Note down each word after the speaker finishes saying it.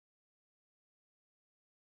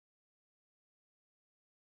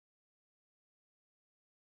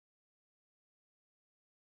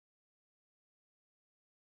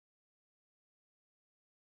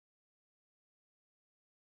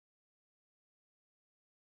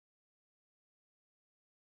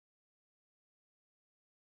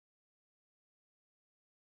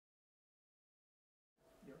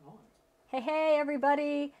Hey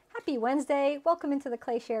everybody, happy Wednesday. Welcome into the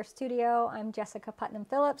Clayshare studio. I'm Jessica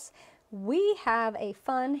Putnam-Phillips. We have a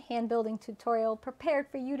fun hand building tutorial prepared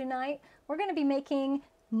for you tonight. We're going to be making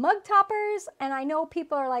mug toppers, and I know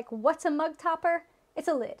people are like, what's a mug topper? It's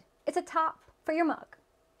a lid. It's a top for your mug.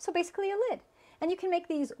 So basically a lid. And you can make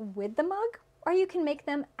these with the mug, or you can make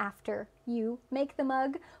them after you make the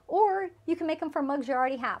mug, or you can make them for mugs you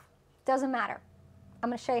already have. Doesn't matter.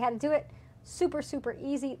 I'm going to show you how to do it. Super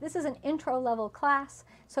easy. This is an intro level class,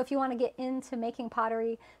 so if you want to get into making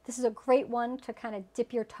pottery, this is a great one to kind of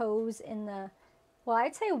dip your toes in the, well,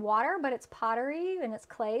 I'd say water, but it's pottery and it's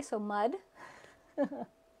clay, so mud.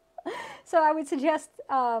 So I would suggest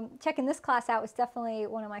checking this class out. It's definitely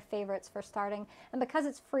one of my favorites for starting, and because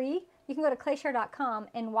it's free, you can go to clayshare.com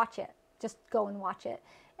and watch it. Just go and watch it.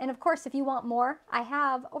 And of course, if you want more, I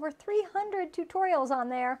have over 300 tutorials on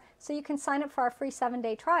there, so you can sign up for our free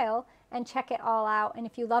 7-day trial and check it all out. And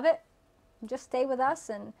if you love it, just stay with us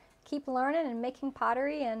and keep learning and making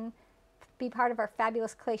pottery and be part of our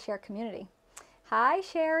fabulous Clayshare community. Hi,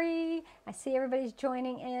 Sherry. I see everybody's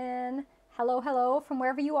joining in. Hello from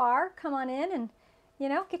wherever you are. Come on in and, you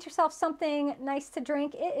know, get yourself something nice to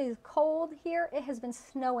drink. It is cold here. It has been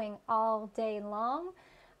snowing all day long.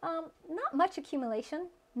 Not much accumulation.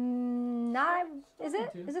 Is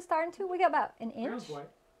it starting to? We got about an inch.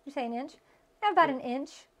 You say an inch? We have about an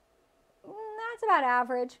inch. That's about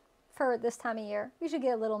average for this time of year. You should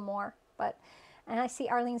get a little more. And I see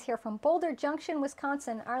Arlene's here from Boulder Junction,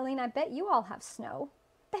 Wisconsin. Arlene, I bet you all have snow.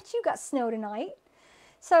 Bet you got snow tonight.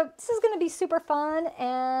 So this is going to be super fun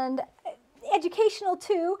and educational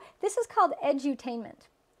too. This is called edutainment.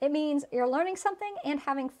 It means you're learning something and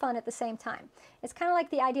having fun at the same time. It's kind of like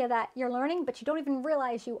the idea that you're learning, but you don't even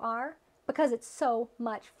realize you are because it's so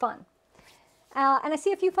much fun. And I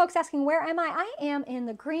see a few folks asking, where am I? I am in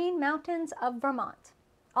the Green Mountains of Vermont.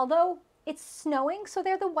 Although it's snowing, so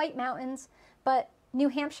they're the White Mountains, but New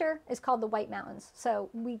Hampshire is called the White Mountains, so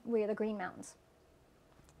we are the Green Mountains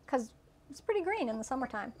because it's pretty green in the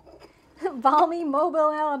summertime. Balmy,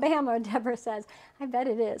 Mobile, Alabama, Deborah says. I bet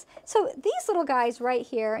it is. So these little guys right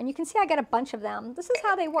here, and you can see I got a bunch of them. This is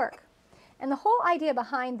how they work. And the whole idea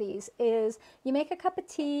behind these is you make a cup of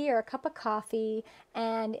tea or a cup of coffee,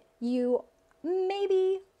 and you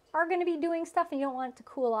maybe are going to be doing stuff and you don't want it to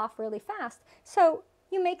cool off really fast. So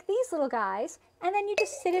you make these little guys, and then you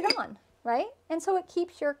just sit it on, right? And so it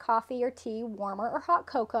keeps your coffee or tea warmer, or hot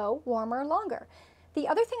cocoa warmer longer. The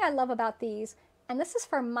other thing I love about these, and this is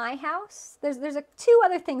for my house, there's two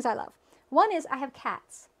other things I love. One is I have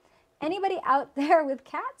cats. Anybody out there with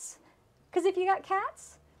cats? Because if you got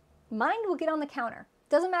cats, mine will get on the counter.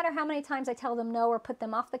 Doesn't matter how many times I tell them no or put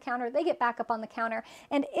them off the counter, they get back up on the counter.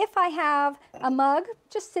 And if I have a mug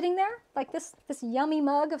just sitting there, like this yummy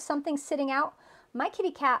mug of something sitting out, my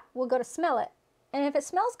kitty cat will go to smell it. And if it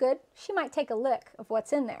smells good, she might take a lick of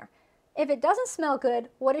what's in there. If it doesn't smell good,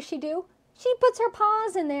 what does she do? She puts her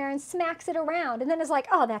paws in there and smacks it around and then is like,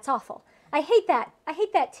 oh, that's awful. I hate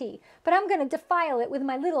that tea, but I'm going to defile it with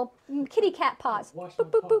my little kitty cat paws. Boop,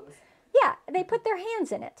 boop, boop. Yeah, they put their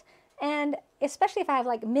hands in it. And especially if I have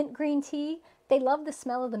like mint green tea, they love the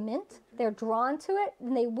smell of the mint. They're drawn to it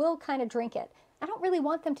and they will kind of drink it. I don't really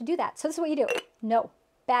want them to do that. So this is what you do. No,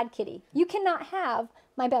 bad kitty. You cannot have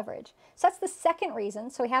my beverage. So that's the second reason.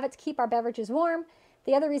 So we have it to keep our beverages warm.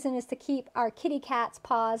 The other reason is to keep our kitty cat's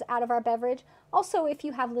paws out of our beverage. Also, if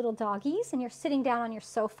you have little doggies and you're sitting down on your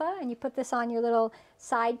sofa and you put this on your little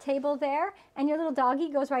side table there and your little doggie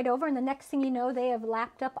goes right over and the next thing you know, they have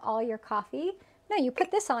lapped up all your coffee. No, you put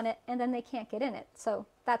this on it and then they can't get in it. So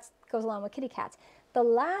that goes along with kitty cats. The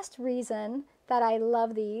last reason that I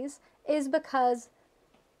love these is because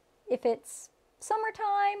if it's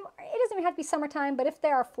summertime, it doesn't even have to be summertime, but if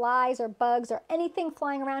there are flies or bugs or anything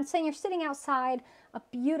flying around, saying you're sitting outside a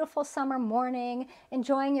beautiful summer morning,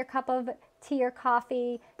 enjoying your cup of tea or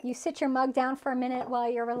coffee, you sit your mug down for a minute while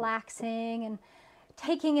you're relaxing and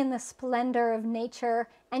taking in the splendor of nature,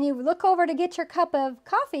 and you look over to get your cup of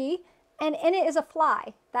coffee, and in it is a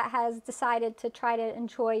fly that has decided to try to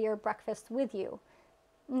enjoy your breakfast with you.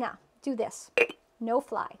 No, do this. No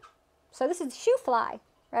fly. So this is shoe fly.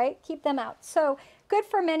 Right? Keep them out. So good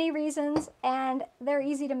for many reasons, and they're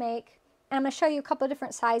easy to make. And I'm going to show you a couple of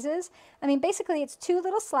different sizes. I mean, basically it's two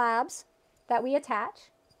little slabs that we attach.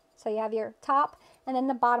 So you have your top and then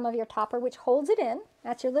the bottom of your topper, which holds it in.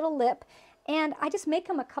 That's your little lip. And I just make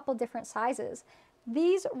them a couple different sizes.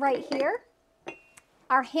 These right here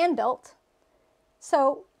are hand-built.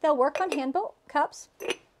 So they'll work on hand-built cups.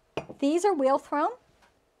 These are wheel thrown.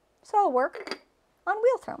 So it'll work on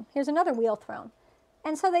wheel thrown. Here's another wheel thrown.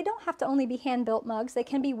 And so they don't have to only be hand-built mugs. They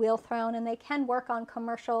can be wheel-thrown, and they can work on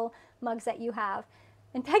commercial mugs that you have.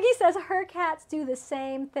 And Peggy says her cats do the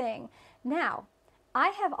same thing. Now, I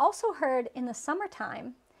have also heard in the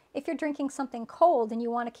summertime, if you're drinking something cold and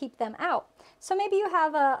you want to keep them out. So maybe you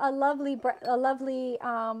have a lovely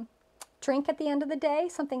drink at the end of the day,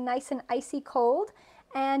 something nice and icy cold,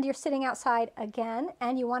 and you're sitting outside again,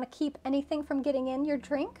 and you want to keep anything from getting in your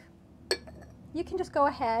drink. You can just go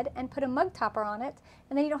ahead and put a mug topper on it,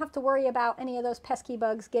 and then you don't have to worry about any of those pesky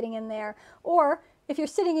bugs getting in there. Or if you're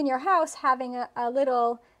sitting in your house having a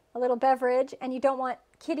little beverage and you don't want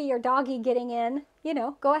kitty or doggy getting in, you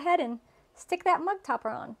know, go ahead and stick that mug topper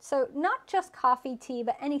on. So not just coffee, tea,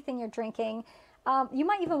 but anything you're drinking. You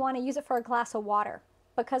might even want to use it for a glass of water,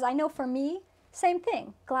 because I know for me, same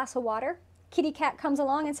thing, glass of water. Kitty cat comes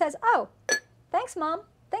along and says, "Oh, thanks, Mom.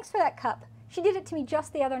 Thanks for that cup." She did it to me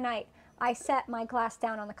just the other night. I set my glass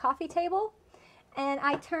down on the coffee table, and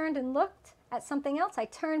I turned and looked at something else. I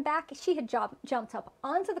turned back. She had jumped up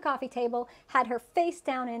onto the coffee table, had her face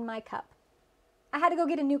down in my cup. I had to go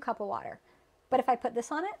get a new cup of water. But if I put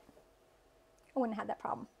this on it, I wouldn't have that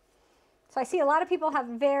problem. So I see a lot of people have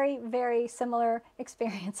very, very similar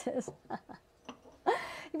experiences.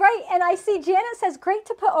 Right, and I see Janet says, great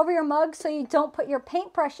to put over your mug so you don't put your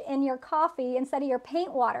paintbrush in your coffee instead of your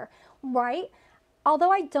paint water. Right,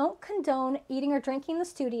 although I don't condone eating or drinking in the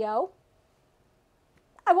studio,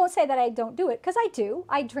 I won't say that I don't do it, because I do.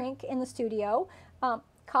 I drink in the studio.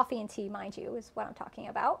 Coffee and tea, mind you, is what I'm talking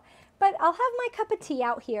about. But I'll have my cup of tea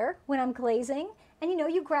out here when I'm glazing, and you know,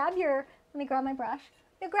 you grab your, let me grab my brush.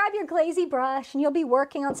 You grab your glazy brush, and you'll be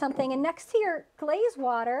working on something, and next to your glaze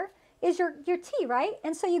water is your tea, right?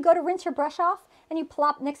 And so you go to rinse your brush off, and you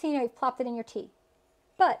plop, next thing you know, you've plopped it in your tea.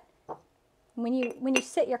 But when you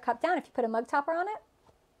sit your cup down, if you put a mug topper on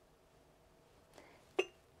it,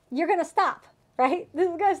 you're gonna stop, right? This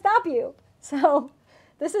is gonna stop you. So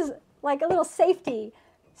this is like a little safety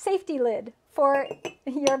lid for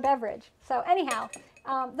your beverage. So anyhow,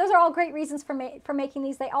 those are all great reasons for making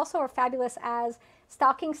these. They also are fabulous as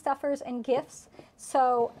stocking stuffers and gifts.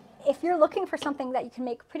 So if you're looking for something that you can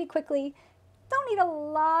make pretty quickly, don't need a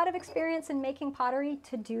lot of experience in making pottery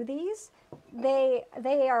to do these. They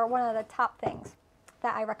are one of the top things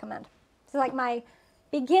that I recommend. So like my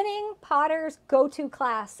beginning potter's go-to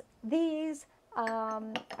class, these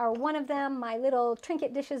are one of them. My little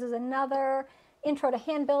trinket dishes is another. Intro to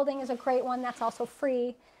hand building is a great one. That's also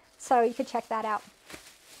free. So you could check that out.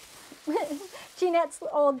 Jeanette's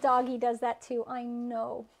old doggy does that too. I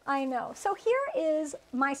know. So here is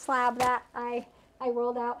my slab that I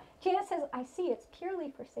rolled out. Jeanette says, I see, it's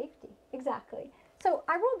purely for safety. Exactly. So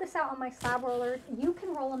I rolled this out on my slab rollers. You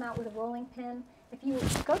can roll them out with a rolling pin. If you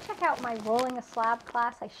go check out my rolling a slab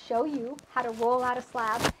class, I show you how to roll out a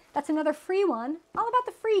slab. That's another free one. All about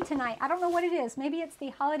the free tonight. I don't know what it is. Maybe it's the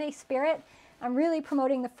holiday spirit. I'm really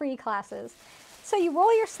promoting the free classes. So you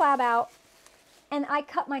roll your slab out, and I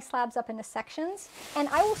cut my slabs up into sections, and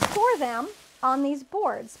I will store them on these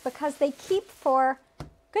boards because they keep for,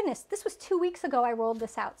 goodness, this was 2 weeks ago I rolled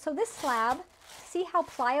this out. So this slab, see how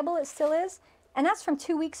pliable it still is? And that's from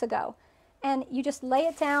 2 weeks ago. And you just lay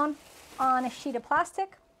it down on a sheet of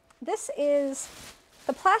plastic. This is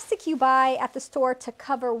the plastic you buy at the store to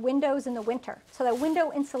cover windows in the winter. So the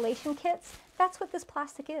window insulation kits, that's what this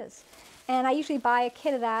plastic is. And I usually buy a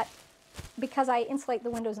kit of that because I insulate the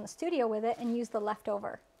windows in the studio with it and use the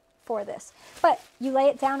leftover for this. But you lay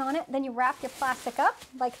it down on it, then you wrap your plastic up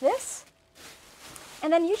like this.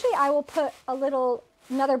 And then usually I will put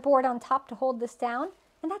another board on top to hold this down,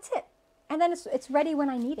 and that's it. And then it's ready when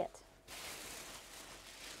I need it.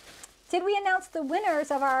 Did we announce the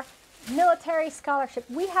winners of our military scholarship?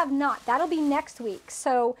 We have not. That'll be next week.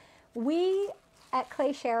 So we at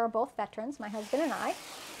ClayShare are both veterans, my husband and I.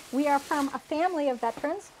 We are from a family of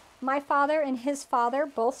veterans. My father and his father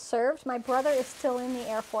both served. My brother is still in the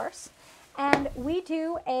Air Force. And we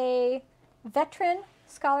do a veteran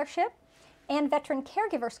scholarship and veteran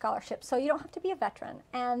caregiver scholarship. So you don't have to be a veteran.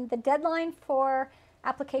 And the deadline for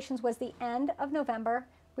applications was the end of November.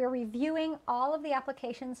 We're reviewing all of the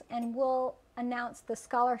applications, and we'll announce the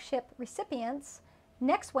scholarship recipients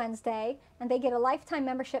next Wednesday, and they get a lifetime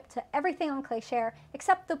membership to everything on ClayShare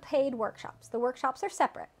except the paid workshops. The workshops are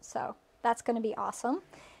separate, so that's going to be awesome.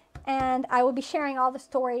 And I will be sharing all the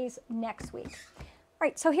stories next week. All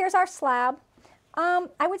right, so here's our slab.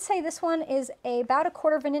 I would say this one is about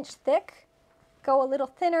 1/4 of an inch thick. Go a little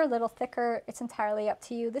thinner, a little thicker. It's entirely up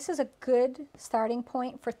to you. This is a good starting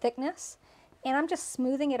point for thickness. And I'm just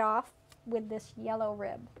smoothing it off with this yellow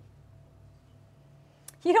rib.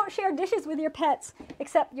 You don't share dishes with your pets,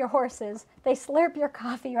 except your horses. They slurp your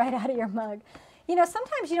coffee right out of your mug. You know,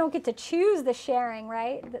 sometimes you don't get to choose the sharing,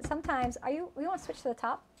 right? That sometimes, we want to switch to the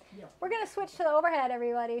top? Yeah. We're going to switch to the overhead,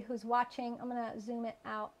 everybody who's watching. I'm going to zoom it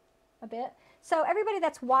out a bit. So everybody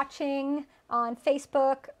that's watching on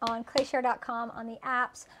Facebook, on clayshare.com, on the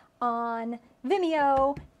apps, on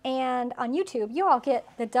Vimeo, and on YouTube, you all get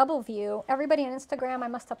the double view. Everybody on Instagram, I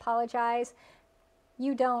must apologize.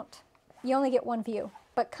 You don't. You only get one view.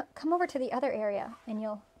 But come over to the other area and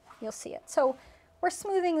you'll see it. So we're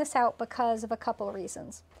smoothing this out because of a couple of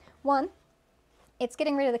reasons. One, it's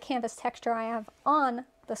getting rid of the canvas texture I have on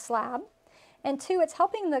the slab. And two, it's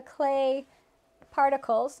helping the clay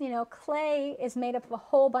particles. You know, clay is made up of a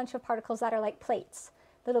whole bunch of particles that are like plates,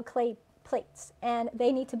 little clay plates, and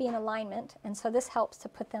they need to be in alignment. And so this helps to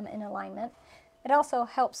put them in alignment. It also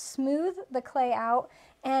helps smooth the clay out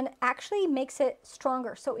and actually makes it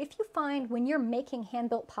stronger. So if you find when you're making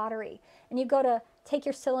hand-built pottery and you go to take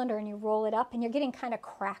your cylinder and you roll it up and you're getting kind of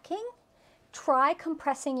cracking, try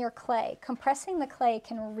compressing your clay. Compressing the clay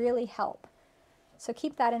can really help. So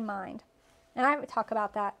keep that in mind. And I would talk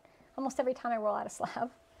about that almost every time I roll out a slab. All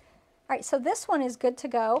right, so this one is good to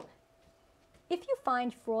go. If you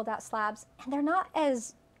find you've rolled out slabs and they're not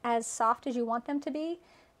as soft as you want them to be,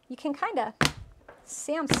 you can kind of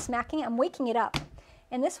see I'm smacking it, I'm waking it up.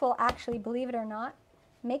 And this will actually, believe it or not,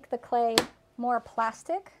 make the clay more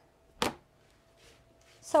plastic.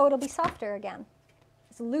 So it'll be softer again.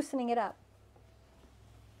 It's loosening it up.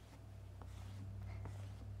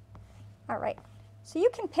 All right, so you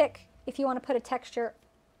can pick if you want to put a texture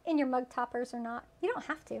in your mug toppers or not. You don't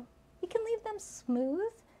have to. You can leave them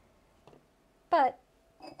smooth, but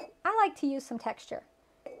I like to use some texture.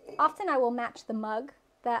 Often I will match the mug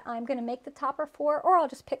that I'm going to make the topper for, or I'll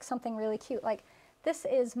just pick something really cute. Like this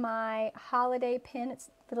is my holiday pin.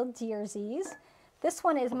 It's little deersies. This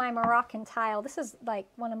one is my Moroccan tile. This is like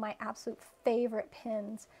one of my absolute favorite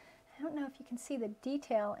pins. I don't know if you can see the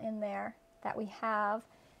detail in there that we have.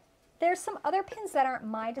 There's some other pins that aren't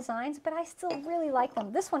my designs, but I still really like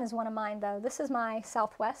them. This one is one of mine though. This is my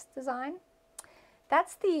Southwest design.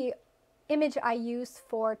 That's the image I used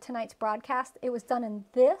for tonight's broadcast. It was done in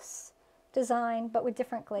this design, but with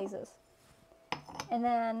different glazes. And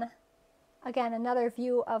then, again, another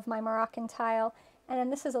view of my Moroccan tile. And then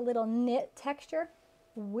this is a little knit texture.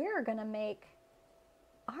 We're gonna make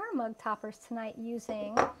our mug toppers tonight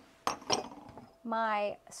using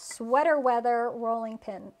my sweater weather rolling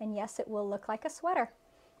pin. And yes, it will look like a sweater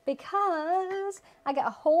because I got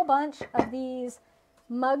a whole bunch of these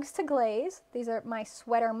mugs to glaze. These are my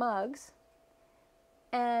sweater mugs.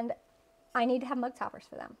 And I need to have mug toppers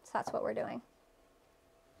for them. So that's what we're doing.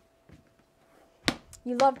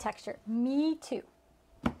 You love texture. Me too.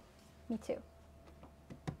 Me too.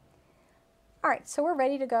 All right, so we're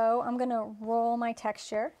ready to go. I'm going to roll my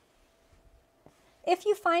texture. If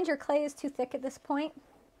you find your clay is too thick at this point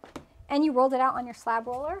and you rolled it out on your slab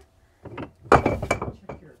roller,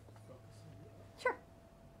 sure.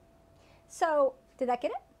 So, did that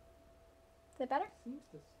get it? Is it better?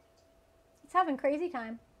 It's having crazy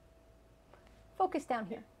time. Focus down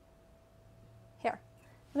here. Here.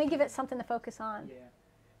 Let me give it something to focus on.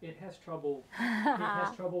 Yeah. It has trouble. It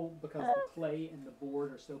has trouble because the clay and the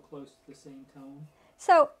board are so close to the same tone.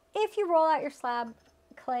 So if you roll out your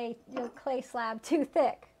clay slab too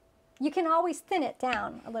thick, you can always thin it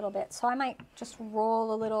down a little bit. So I might just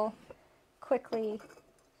roll a little quickly.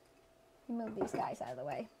 Move these guys out of the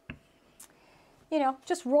way. You know,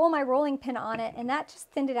 just roll my rolling pin on it, and that just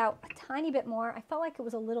thinned it out a tiny bit more. I felt like it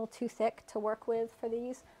was a little too thick to work with for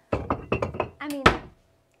these. I mean,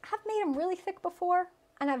 I've made them really thick before,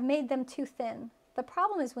 and I've made them too thin. The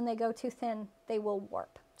problem is when they go too thin, they will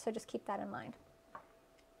warp. So just keep that in mind.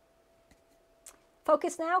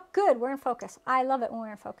 Focus now? Good, we're in focus. I love it when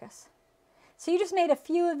we're in focus. So you just made a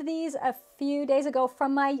few of these a few days ago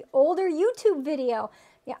from my older YouTube video.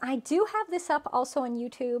 Yeah, I do have this up also on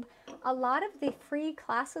YouTube. A lot of the free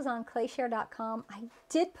classes on clayshare.com I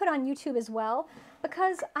did put on YouTube as well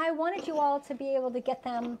because I wanted you all to be able to get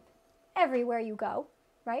them everywhere you go,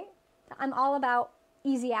 right? I'm all about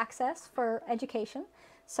easy access for education,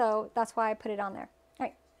 so that's why I put it on there. All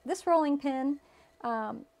right, this rolling pin,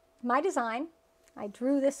 my design, I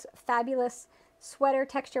drew this fabulous sweater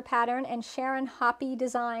texture pattern, and Sharon Hoppy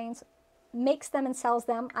Designs makes them and sells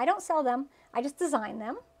them. I don't sell them, I just design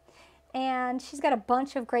them. And she's got a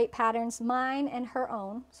bunch of great patterns, mine and her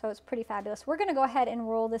own, so it's pretty fabulous. We're gonna go ahead and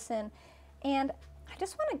roll this in. And I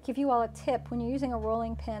just wanna give you all a tip when you're using a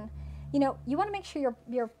rolling pin. You know, you wanna make sure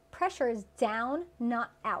your pressure is down,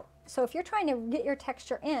 not out. So if you're trying to get your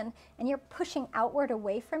texture in and you're pushing outward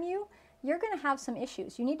away from you, you're gonna have some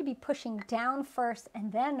issues. You need to be pushing down first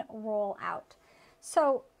and then roll out.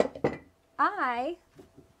 So I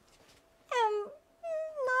am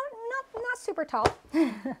not super tall.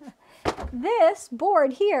 This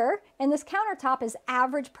board here and this countertop is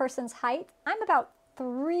average person's height. I'm about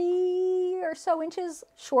 3 or so inches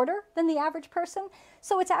shorter than the average person,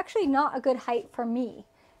 so it's actually not a good height for me.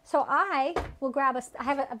 So I will grab I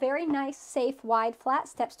have a very nice, safe, wide, flat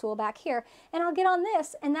step stool back here, and I'll get on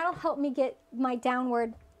this, and that'll help me get my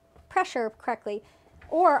downward pressure correctly.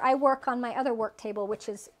 Or I work on my other work table, which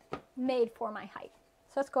is made for my height.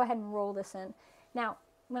 So let's go ahead and roll this in. Now,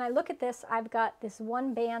 when I look at this, I've got this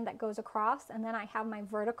one band that goes across, and then I have my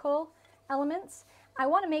vertical elements. I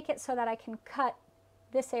want to make it so that I can cut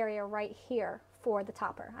this area right here for the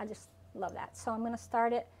topper. I just love that. So I'm going to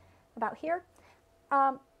start it about here.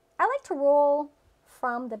 I like to roll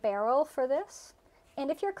from the barrel for this.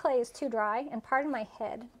 And if your clay is too dry, and pardon my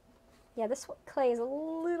head, yeah, this clay is a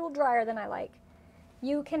little drier than I like,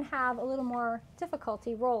 you can have a little more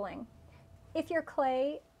difficulty rolling. If your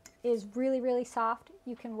clay is really, really soft,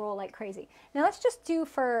 you can roll like crazy. Now let's just do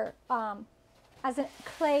for, as a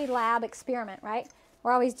clay lab experiment, right?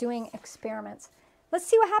 We're always doing experiments. Let's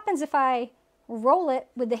see what happens if I roll it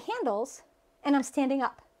with the handles and I'm standing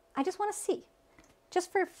up. I just want to see,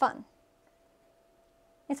 just for fun.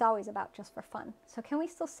 It's always about just for fun. So can we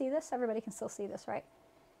still see this? Everybody can still see this, right?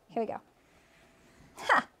 Here we go.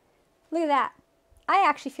 Ha! Look at that. I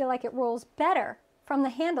actually feel like it rolls better from the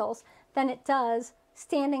handles than it does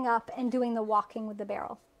standing up and doing the walking with the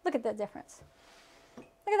barrel. Look at the difference.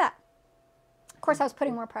 Look at that. Of course, I was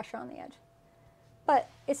putting more pressure on the edge. But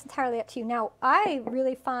it's entirely up to you. Now, I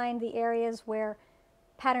really find the areas where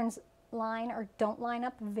patterns line or don't line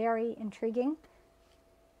up very intriguing.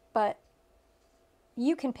 But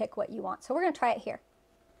you can pick what you want. So we're going to try it here.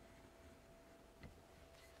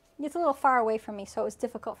 It's a little far away from me, so it was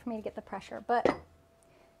difficult for me to get the pressure. But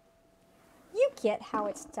you get how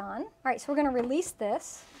it's done. All right, so we're going to release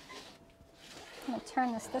this. I'm going to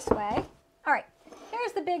turn this way. All right,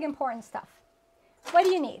 here's the big important stuff. What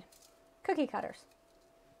do you need? Cookie cutters.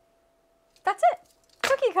 That's it,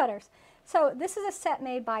 cookie cutters. So this is a set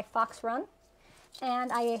made by Fox Run,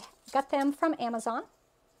 and I got them from Amazon.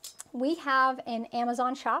 We have an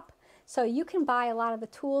Amazon shop, so you can buy a lot of the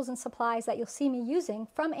tools and supplies that you'll see me using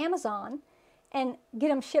from Amazon and get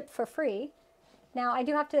them shipped for free. Now, I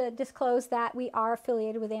do have to disclose that we are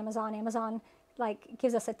affiliated with Amazon. Amazon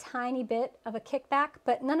gives us a tiny bit of a kickback,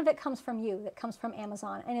 but none of it comes from you. It comes from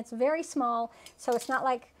Amazon, and it's very small, so it's not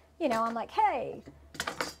like, you know, I'm like, hey,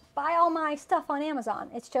 buy all my stuff on Amazon.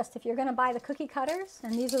 It's just if you're going to buy the cookie cutters,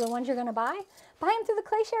 and these are the ones you're going to buy them through the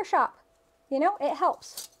ClayShare shop. You know, it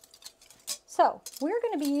helps. So we're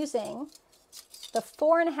going to be using the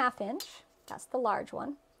 4.5 inch. That's the large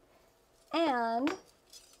one. And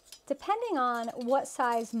depending on what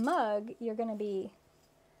size mug you're going to be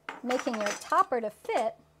making your topper to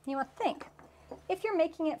fit, you want to think. If you're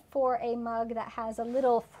making it for a mug that has a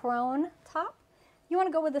little throne top, you want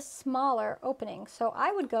to go with a smaller opening. So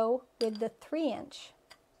I would go with the 3 inch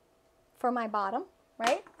for my bottom,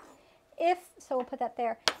 right? So we'll put that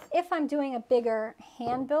there. If I'm doing a bigger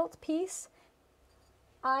hand-built piece,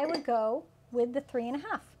 I would go with the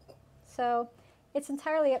 3.5. So it's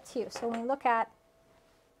entirely up to you. So when we look at,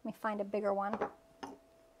 let me find a bigger one.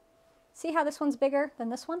 See how this one's bigger than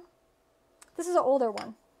this one? This is an older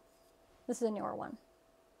one. This is a newer one.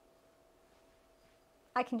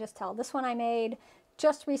 I can just tell. This one I made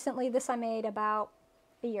just recently. This I made about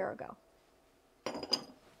a year ago.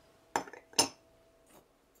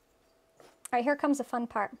 All right, here comes the fun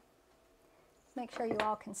part. Make sure you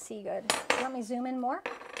all can see good. You want me to zoom in more?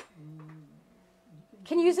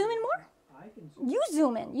 Can you zoom in more? I can zoom. You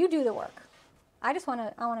zoom in. You do the work. I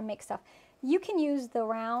want to make stuff. You can use the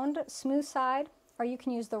round, smooth side, or you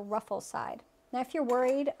can use the ruffle side. Now, if you're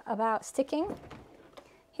worried about sticking,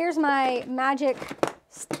 here's my magic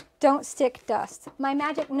don't stick dust. My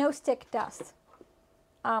magic no stick dust.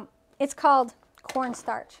 It's called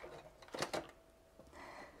cornstarch.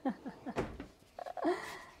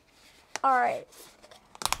 All right.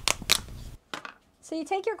 So you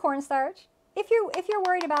take your cornstarch. If you're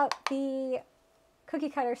worried about the cookie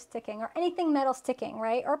cutter sticking or anything metal sticking,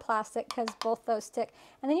 right, or plastic, because both those stick,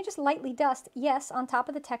 and then you just lightly dust, yes, on top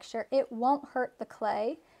of the texture. It won't hurt the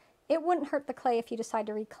clay. It wouldn't hurt the clay if you decide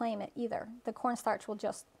to reclaim it either. The cornstarch will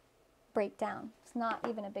just break down. It's not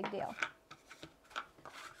even a big deal.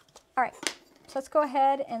 All right, so let's go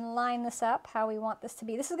ahead and line this up how we want this to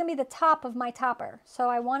be. This is going to be the top of my topper, so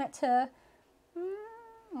I want it to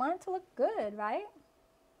look good, right?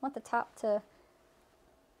 I want the top to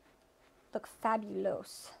look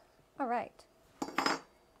fabulous. All right.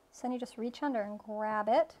 So then you just reach under and grab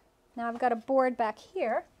it. Now I've got a board back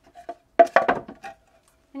here.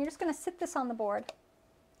 and you're just going to sit this on the board.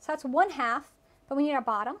 So that's 1/2, but we need our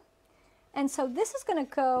bottom. And so this is going to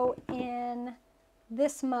go in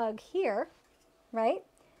this mug here, right?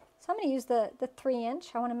 So I'm going to use the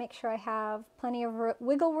 3-inch. I want to make sure I have plenty of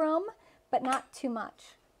wiggle room, but not too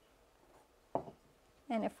much.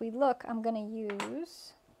 And if we look, I'm going to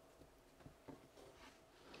use,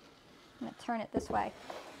 I'm going to turn it this way.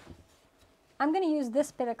 I'm going to use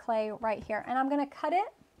this bit of clay right here, and I'm going to cut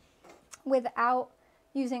it without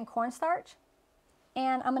using cornstarch.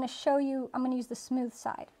 And I'm going to show you, I'm going to use the smooth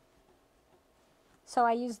side. So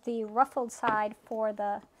I use the ruffled side for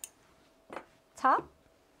the top,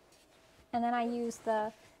 and then I use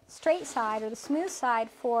the straight side or the smooth side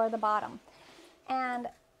for the bottom. And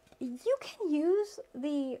you can use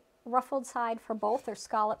the ruffled side for both, or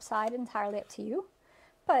scallop side, entirely up to you,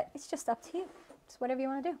 but it's just up to you. It's whatever you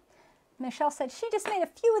want to do. Michelle said she just made a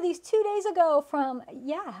few of these 2 days ago from,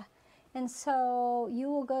 yeah. And so you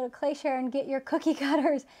will go to ClayShare and get your cookie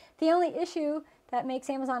cutters. The only issue that makes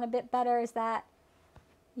Amazon a bit better is that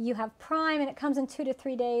you have Prime and it comes in 2 to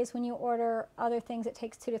 3 days. When you order other things, it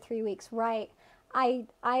takes 2 to 3 weeks. Right. I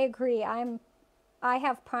agree. I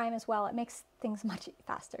have Prime as well. It makes things much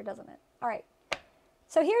faster, doesn't it? All right.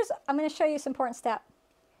 So I'm going to show you this important step.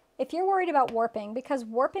 If you're worried about warping, because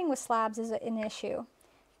warping with slabs is an issue,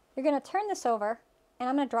 you're going to turn this over and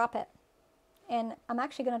I'm going to drop it. And I'm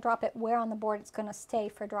actually going to drop it where on the board it's going to stay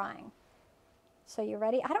for drying. So you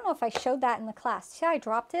ready? I don't know if I showed that in the class. See how I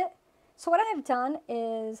dropped it? So what I've done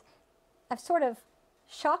is I've sort of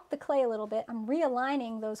shocked the clay a little bit. I'm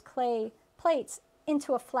realigning those clay plates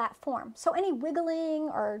into a flat form. So any wiggling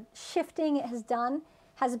or shifting it has done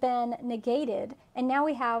has been negated, and now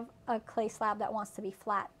we have a clay slab that wants to be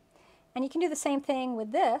flat. And you can do the same thing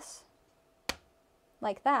with this,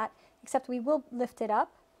 like that, except we will lift it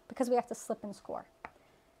up because we have to slip and score.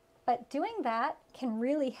 But doing that can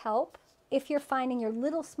really help if you're finding your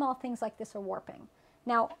little small things like this are warping.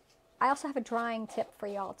 Now, I also have a drying tip for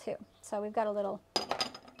y'all too. So we've got a little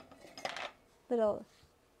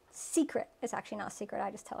secret. It's actually not a secret,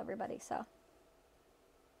 I just tell everybody. So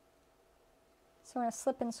we're going to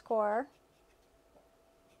slip and score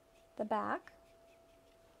the back.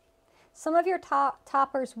 Some of your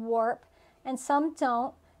toppers warp and some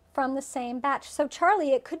don't from the same batch. So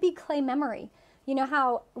Charlie, it could be clay memory. You know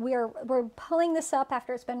how we're pulling this up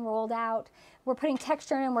after it's been rolled out. We're putting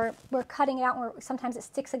texture in and we're cutting it out, and sometimes it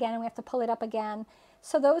sticks again and we have to pull it up again.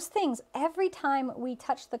 So those things, every time we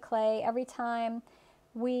touch the clay, every time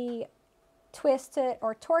we twist it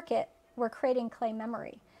or torque it, we're creating clay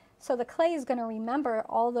memory. So the clay is going to remember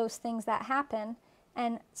all those things that happen,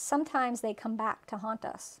 and sometimes they come back to haunt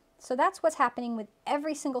us. So that's what's happening with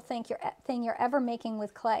every single thing you're ever making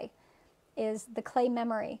with clay, is the clay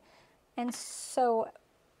memory. And so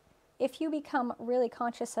if you become really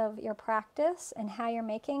conscious of your practice and how you're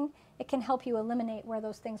making, it can help you eliminate where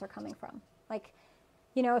those things are coming from. Like,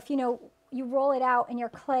 you know, if you roll it out and your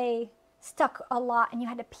clay stuck a lot and you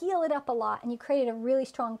had to peel it up a lot and you created a really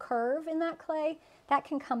strong curve in that clay, that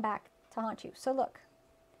can come back to haunt you. So look,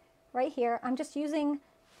 right here, I'm just using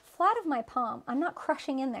flat of my palm. I'm not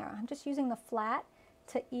crushing in there. I'm just using the flat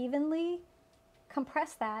to evenly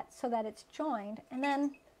compress that so that it's joined. And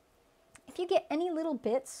then if you get any little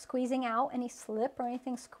bits squeezing out, any slip or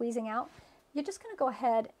anything squeezing out, you're just going to go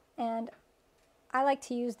ahead, and I like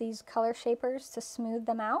to use these color shapers to smooth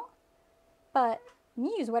them out, but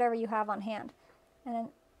you use whatever you have on hand. And then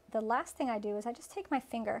the last thing I do is I just take my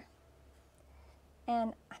finger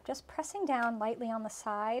and I'm just pressing down lightly on the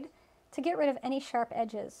side to get rid of any sharp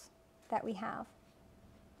edges that we have.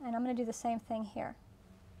 And I'm going to do the same thing here.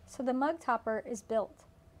 So the mug topper is built.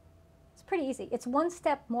 It's pretty easy. It's one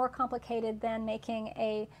step more complicated than making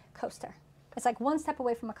a coaster. It's like one step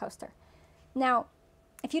away from a coaster. Now,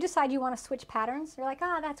 if you decide you want to switch patterns, you're like,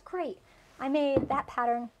 that's great. I made that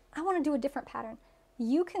pattern. I want to do a different pattern.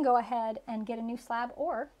 You can go ahead and get a new slab,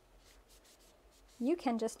 or you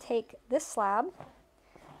can just take this slab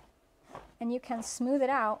and you can smooth it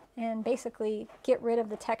out and basically get rid of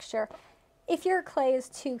the texture. If your clay is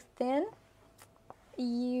too thin,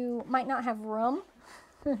 you might not have room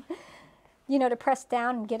to press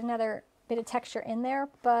down and get another bit of texture in there,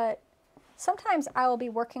 but sometimes I will be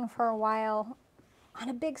working for a while on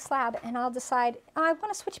a big slab and I'll decide, I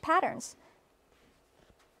want to switch patterns.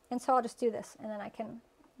 And so I'll just do this and then I can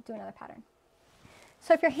do another pattern.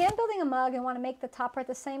 So if you're hand building a mug and want to make the topper at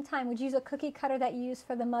the same time, would you use a cookie cutter that you use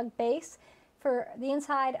for the mug base for the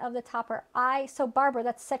inside of the topper? So Barbara,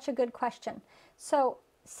 that's such a good question. So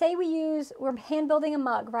say we're hand building a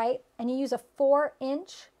mug, right? And you use a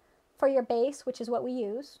 4-inch for your base, which is what we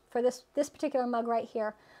use for this particular mug right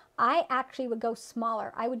here. I actually would go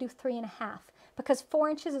smaller. I would do 3.5 because 4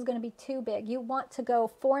 inches is going to be too big. You want to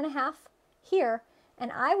go 4.5 here,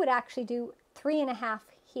 and I would actually do 3.5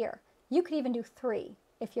 here. You could even do 3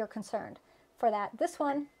 if you're concerned for that. This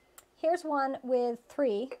one, here's one with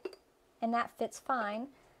 3, and that fits fine.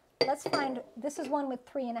 Let's find, this is one with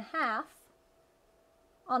 3.5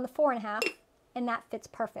 on the 4.5, and that fits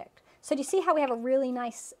perfect. So do you see how we have a really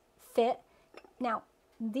nice fit? Now,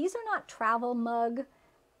 these are not travel mug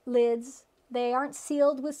lids. They aren't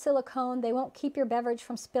sealed with silicone. They won't keep your beverage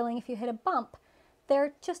from spilling if you hit a bump.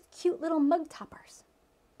 They're just cute little mug toppers.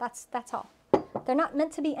 That's all. They're not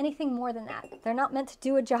meant to be anything more than that. They're not meant to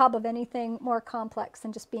do a job of anything more complex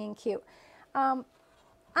than just being cute. I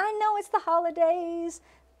know it's the holidays,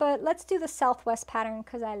 but let's do the Southwest pattern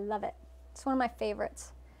because I love it. It's one of my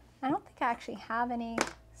favorites. I don't think I actually have any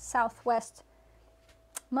Southwest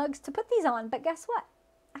mugs to put these on, but guess what?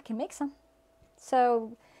 I can make some.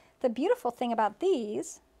 So the beautiful thing about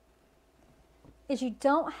these is you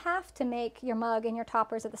don't have to make your mug and your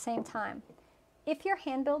toppers at the same time. If you're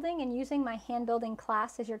hand building and using my hand building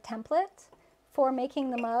class as your template for making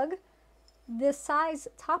the mug, this size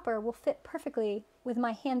topper will fit perfectly with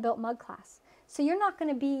my hand built mug class. So you're not going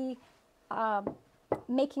to be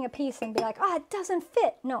making a piece and be like, oh, it doesn't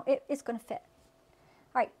fit. No, it's going to fit.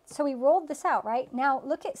 All right, so we rolled this out, right? Now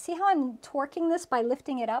look at, see how I'm torquing this by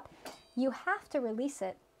lifting it up? You have to release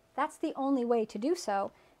it. That's the only way to do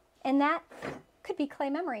so. And that could be clay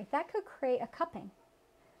memory. That could create a cupping.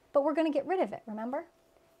 But we're going to get rid of it, remember?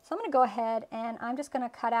 So I'm going to go ahead and I'm just going to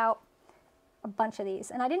cut out a bunch of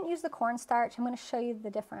these. And I didn't use the cornstarch. I'm going to show you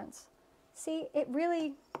the difference. See, it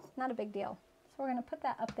really, not a big deal. So we're going to put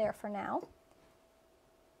that up there for now.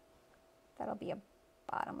 That'll be a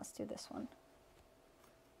bottom. Let's do this one.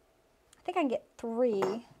 I think I can get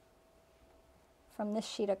 3 from this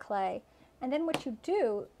sheet of clay. And then what you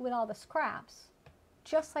do with all the scraps,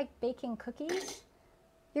 just like baking cookies,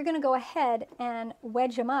 you're going to go ahead and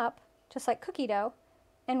wedge them up, just like cookie dough,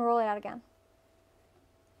 and roll it out again.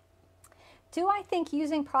 Do I think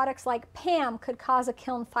using products like PAM could cause a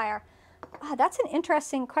kiln fire? That's an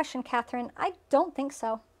interesting question, Catherine. I don't think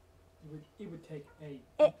so. It would take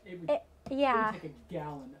yeah. It would take a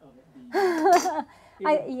gallon of it.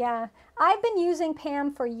 Yeah. I've been using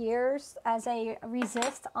PAM for years as a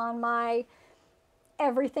resist on my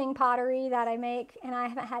everything pottery that I make, and I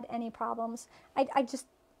haven't had any problems.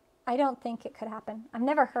 I don't think it could happen. I've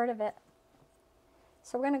never heard of it.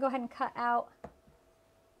 So we're going to go ahead and cut out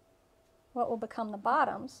what will become the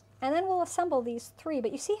bottoms, and then we'll assemble these 3.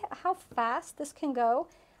 But you see how fast this can go?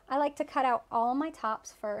 I like to cut out all my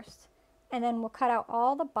tops first, and then we'll cut out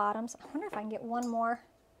all the bottoms. I wonder if I can get one more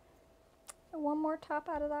top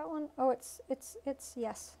out of that one. Oh, it's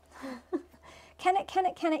yes. Can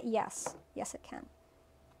it? Yes. Yes, it can.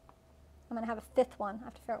 I'm going to have a 5th one. I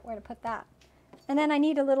have to figure out where to put that. And then I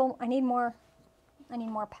need more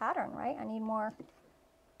pattern, right? I need more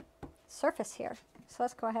surface here. So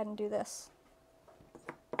let's go ahead and do this.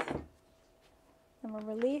 And we'll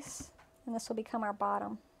release, and this will become our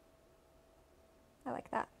bottom. I like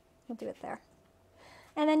that. We'll do it there.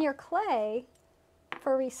 And then your clay,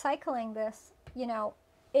 for recycling this, you know,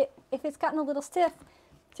 if it's gotten a little stiff,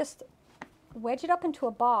 just wedge it up into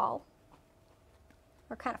a ball,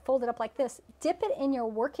 or kind of fold it up like this. Dip it in your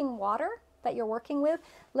working water that you're working with.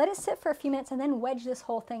 Let it sit for a few minutes and then wedge this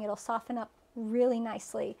whole thing. It'll soften up really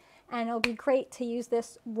nicely. And it'll be great to use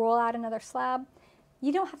this, roll out another slab.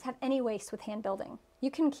 You don't have to have any waste with hand building. You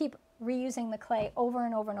can keep reusing the clay over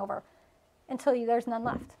and over and over until there's none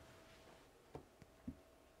left.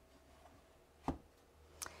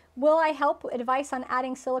 Will I help advice on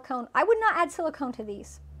adding silicone? I would not add silicone to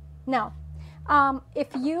these. No. If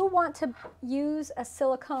you want to use a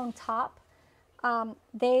silicone top,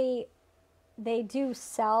 they do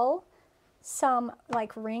sell some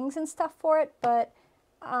like rings and stuff for it, but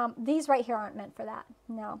these right here aren't meant for that.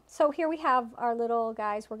 No. So here we have our little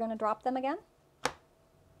guys. We're going to drop them again.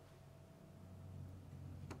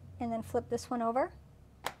 And then flip this one over,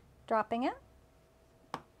 dropping it.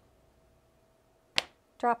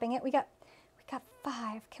 Dropping it. We got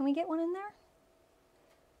 5. Can we get one in there?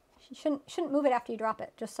 You shouldn't move it after you drop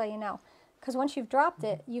it, just so you know. Because once you've dropped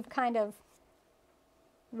it, you've kind of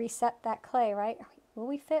reset that clay, right? Will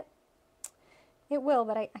we fit? It will,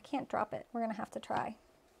 but I can't drop it. We're going to have to try.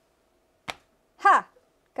 Ha!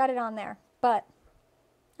 Got it on there. But,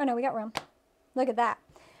 oh no, we got room. Look at that.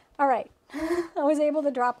 All right. I was able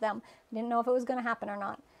to drop them. I didn't know if it was going to happen or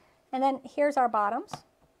not. And then here's our bottoms,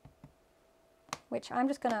 which I'm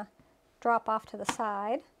just going to drop off to the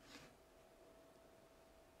side.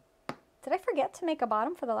 Did Did I forget to make a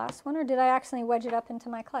bottom for the last one, or did I accidentally wedge it up into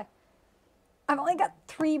my clay? I've only got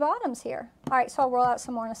 3 bottoms here. All right, so I'll roll out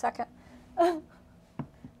some more in a second. I'm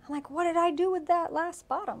like, what did I do with that last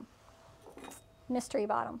bottom? Mystery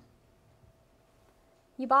bottom.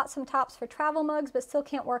 You bought some tops for travel mugs, but still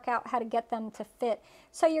can't work out how to get them to fit.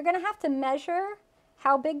 So you're going to have to measure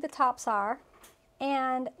how big the tops are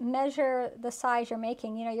and measure the size you're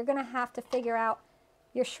making. You know, you're going to have to figure out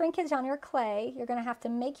your shrinkage on your clay. You're going to have to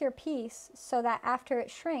make your piece so that after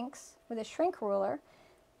it shrinks with a shrink ruler,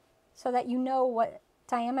 so that you know what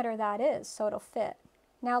diameter that is, so it'll fit.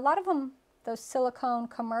 Now, a lot of them, those silicone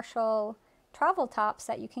commercial travel tops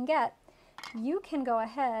that you can get, you can go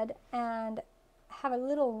ahead and have a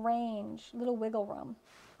little range, little wiggle room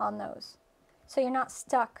on those. So you're not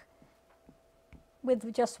stuck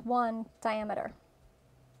with just one diameter.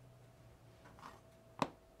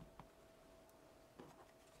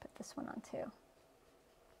 Put this one on too.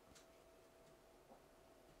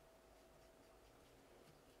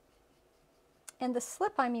 And the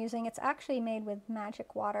slip I'm using, it's actually made with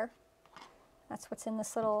magic water. That's what's in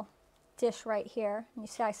this little dish right here. And you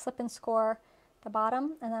see I slip and score the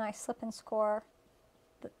bottom, and then I slip and score.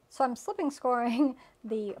 So I'm slipping scoring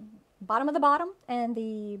the bottom of the bottom and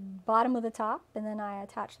the bottom of the top, and then I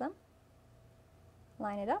attach them,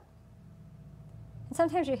 line it up. And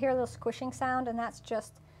sometimes you hear a little squishing sound, and that's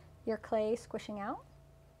just your clay squishing out.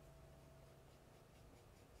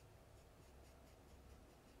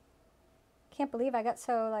 Can't believe I got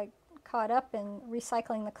so like caught up in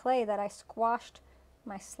recycling the clay that I squashed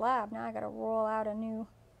my slab. Now I got to roll out a new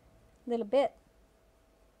little bit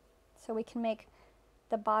so we can make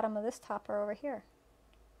the bottom of this topper over here.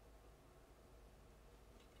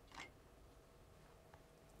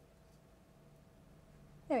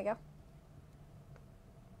 There we go.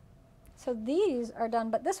 So these are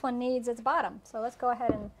done, but this one needs its bottom. So let's go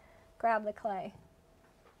ahead and grab the clay.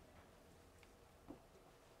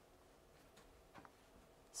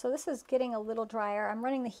 So this is getting a little drier. I'm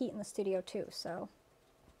running the heat in the studio too, so.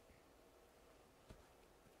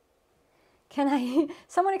 Can I,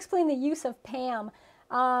 someone explain the use of PAM?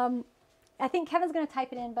 I think Kevin's going to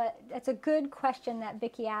type it in, but it's a good question that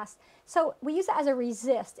Vicki asked. So we use it as a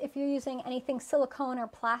resist. If you're using anything silicone or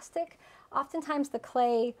plastic, oftentimes the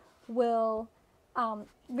clay will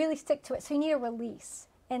really stick to it, so you need a release.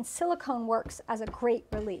 And silicone works as a great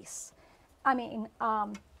release. I mean,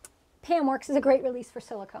 PAM works as a great release for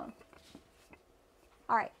silicone.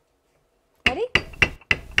 All right, ready?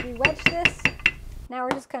 We wedge this. Now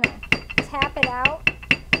we're just going to tap it out.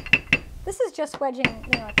 This is just wedging,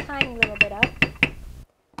 you know, a tiny little bit up.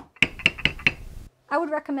 I would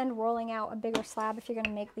recommend rolling out a bigger slab if you're going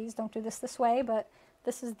to make these. Don't do this way, but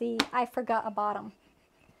this is the I forgot a bottom.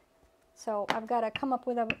 So I've got to come up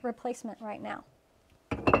with a replacement right now.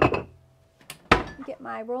 Get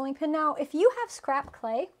my rolling pin. Now, if you have scrap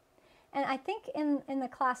clay, and I think in the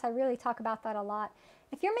class I really talk about that a lot.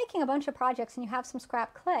 If you're making a bunch of projects and you have some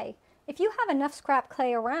scrap clay, if you have enough scrap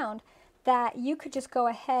clay around that you could just go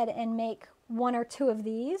ahead and make 1 or 2 of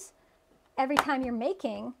these every time you're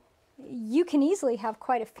making, you can easily have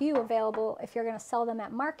quite a few available if you're going to sell them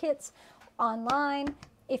at markets, online,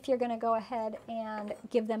 if you're going to go ahead and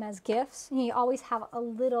give them as gifts. You always have a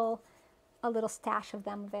little stash of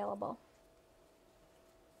them available.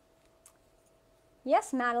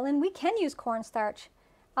 Yes, Madeline, we can use cornstarch.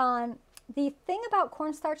 The thing about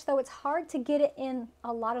cornstarch, though, it's hard to get it in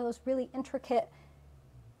a lot of those really intricate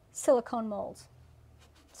silicone molds.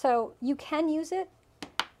 So you can use it,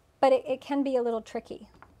 but it can be a little tricky.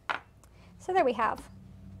 So there we have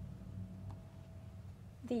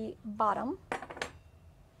the bottom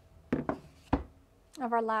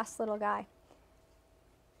of our last little guy.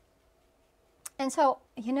 And so,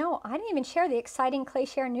 you know, I didn't even share the exciting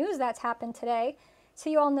ClayShare news that's happened today. So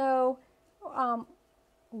you all know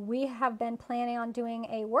we have been planning on doing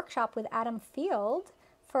a workshop with Adam Field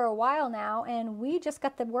for a while now, and we just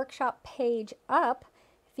got the workshop page up.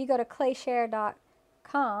 If you go to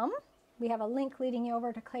clayshare.com, we have a link leading you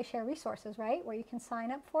over to ClayShare resources, right, where you can sign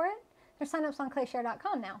up for it. There's sign-ups on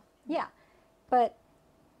clayshare.com now. Yeah, but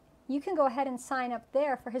you can go ahead and sign up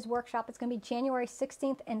there for his workshop. It's going to be January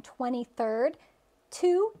 16th and 23rd,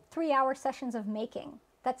 2 3-hour sessions of making.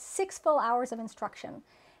 That's 6 full hours of instruction.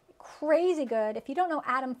 Crazy good. If you don't know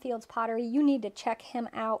Adam Field's pottery, you need to check him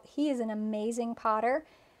out. He is an amazing potter.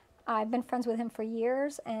 I've been friends with him for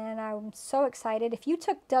years, and I'm so excited. If you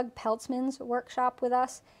took Doug Peltzman's workshop with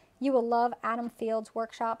us, you will love Adam Field's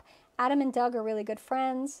workshop. Adam and Doug are really good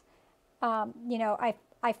friends. You know,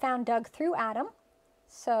 I found Doug through Adam,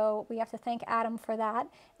 so we have to thank Adam for that.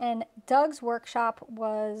 And Doug's workshop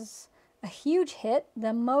was a huge hit,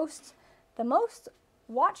 the most the most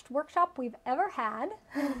watched workshop we've ever had.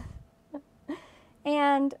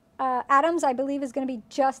 And Adam's, I believe, is going to be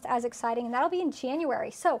just as exciting, and that'll be in January.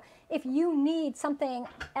 So if you need something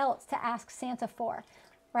else to ask Santa for,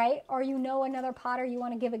 right, or you know another potter you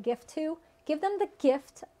want to give a gift to, give them the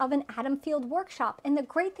gift of an Adam Field workshop. And the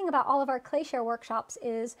great thing about all of our ClayShare workshops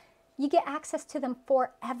is you get access to them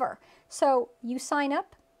forever. So you sign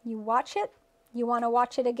up, you watch it, you want to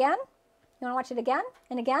watch it again, you want to watch it again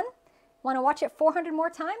and again, want to watch it 400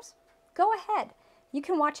 more times? Go ahead. You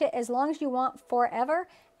can watch it as long as you want forever.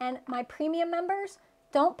 And my premium members,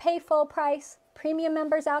 don't pay full price. Premium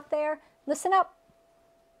members out there, listen up.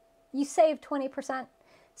 You save 20%.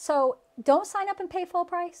 So don't sign up and pay full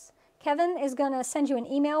price. Kevin is going to send you an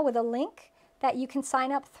email with a link that you can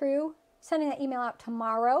sign up through, sending that email out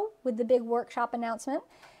tomorrow with the big workshop announcement.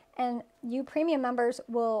 And you premium members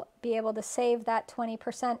will be able to save that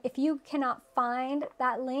 20%. If you cannot find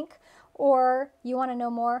that link or you want to know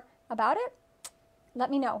more about it, let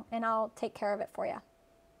me know and I'll take care of it for you.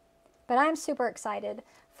 But I'm super excited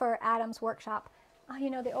for Adam's workshop. Oh, you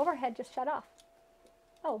know, the overhead just shut off.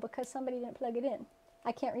 Oh, because somebody didn't plug it in.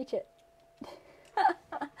 I can't reach it.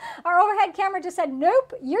 Our overhead camera just said,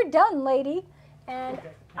 nope, you're done, lady. And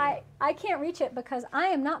okay. I can't reach it because I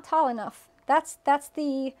am not tall enough. That's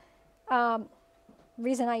the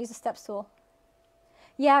reason I use a step stool.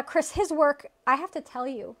 Yeah, Chris, his work, I have to tell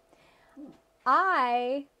you,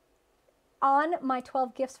 on my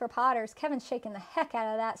 12 gifts for potters, Kevin's shaking the heck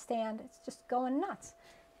out of that stand. It's just going nuts.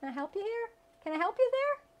 Can I help you here? Can I help you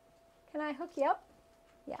there? Can I hook you up?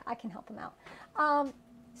 Yeah, I can help him out.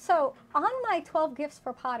 So on my 12 gifts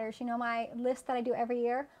for potters, you know, my list that I do every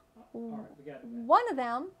year, one of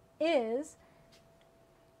them is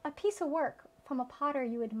a piece of work from a potter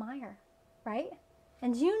you admire, right?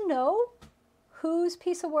 And do you know whose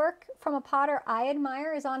piece of work from a potter I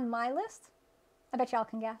admire is on my list? I bet y'all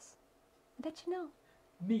can guess. I bet you know.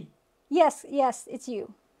 Me. Yes, yes, it's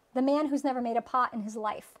you. The man who's never made a pot in his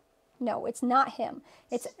life. No, it's not him.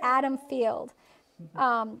 It's Adam Field.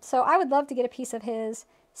 So I would love to get a piece of his.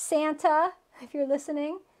 Santa, if you're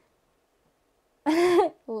listening.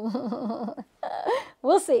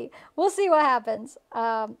 We'll see. We'll see what happens.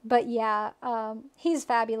 But yeah, he's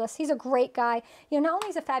fabulous. He's a great guy. You know, not only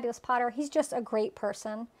is he a fabulous potter, he's just a great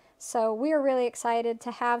person. So we are really excited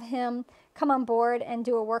to have him come on board and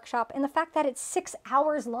do a workshop. And the fact that it's 6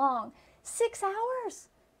 hours long. 6 hours!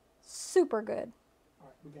 Super good. All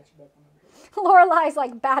right, we got you back on over here. Lorelai's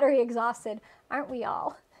like battery exhausted. Aren't we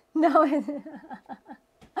all? No.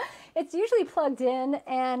 It's usually plugged in,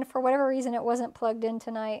 and for whatever reason, it wasn't plugged in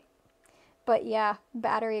tonight. But yeah,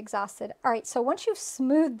 battery exhausted. All right, so once you've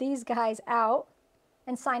smoothed these guys out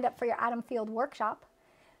and signed up for your Adam Field workshop,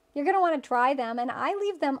 you're going to want to dry them, and I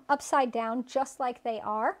leave them upside down just like they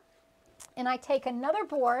are. And I take another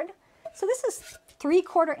board. So this is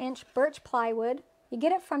 3/4 inch birch plywood. You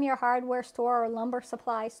get it from your hardware store or lumber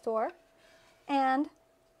supply store. And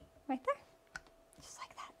right there, just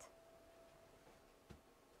like that.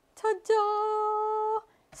 Ta-da!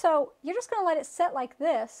 So you're just going to let it set like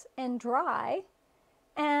this and dry,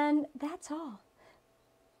 and that's all.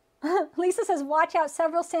 Lisa says, watch out,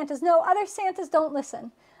 several Santas. No, other Santas don't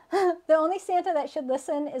listen. The only Santa that should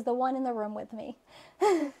listen is the one in the room with me.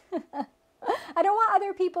 I don't want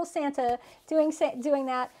other people's Santa doing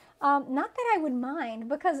that. Not that I would mind,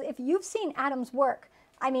 because if you've seen Adam's work,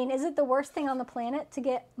 I mean, is it the worst thing on the planet to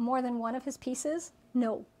get more than one of his pieces?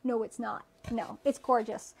 No, no, it's not. No, it's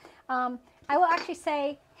gorgeous. I will actually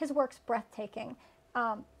say his work's breathtaking.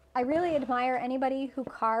 I really admire anybody who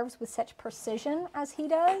carves with such precision as he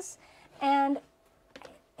does. And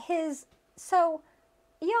so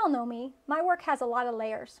y'all know me, my work has a lot of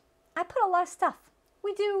layers. I put a lot of stuff.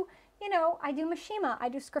 We do, you know, I do Mishima, I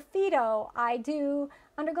do Sgraffito, I do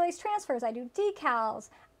underglaze transfers, I do decals,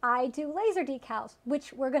 I do laser decals,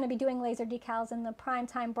 which we're going to be doing laser decals in the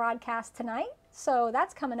primetime broadcast tonight. So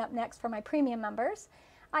that's coming up next for my premium members.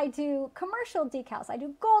 I do commercial decals, I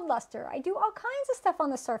do gold luster, I do all kinds of stuff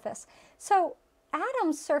on the surface. So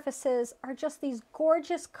Adam's surfaces are just these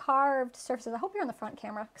gorgeous carved surfaces. I hope you're on the front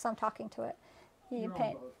camera because I'm talking to it. You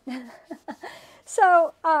paint.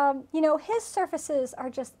 So, you know, his surfaces are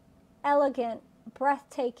just elegant,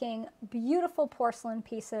 breathtaking, beautiful porcelain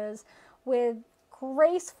pieces with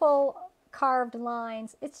graceful carved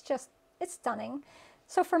lines. It's stunning.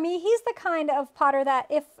 So for me, he's the kind of potter that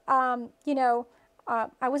if, you know,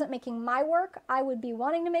 I wasn't making my work, I would be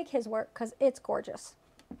wanting to make his work because it's gorgeous.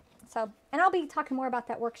 So, and I'll be talking more about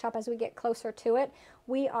that workshop as we get closer to it.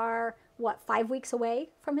 We are, what, 5 weeks away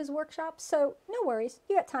from his workshop? So no worries,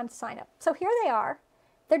 you got time to sign up. So here they are.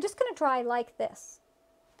 They're just going to dry like this.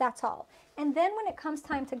 That's all. And then when it comes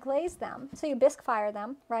time to glaze them, so you bisque fire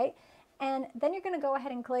them, right? And then you're going to go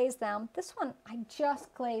ahead and glaze them. This one I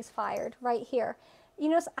just glaze fired right here. You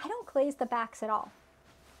notice I don't glaze the backs at all.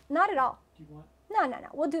 Not at all. Do you want? No, no, no.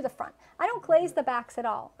 We'll do the front. I don't glaze the backs at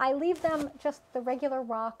all. I leave them just the regular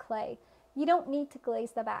raw clay. You don't need to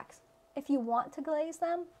glaze the backs. If you want to glaze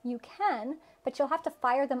them, you can, but you'll have to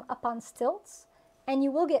fire them up on stilts, and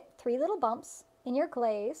you will get 3 little bumps in your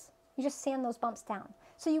glaze. You just sand those bumps down.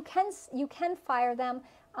 So you can fire them,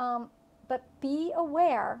 but be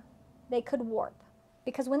aware they could warp.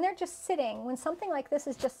 Because when they're just sitting, when something like this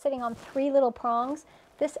is just sitting on 3 little prongs,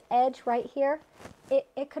 this edge right here,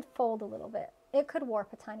 it could fold a little bit. It could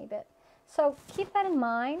warp a tiny bit. So keep that in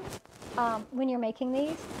mind when you're making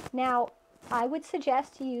these. Now, I would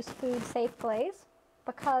suggest you use food-safe glaze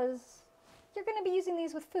because you're going to be using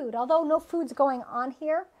these with food. Although no food's going on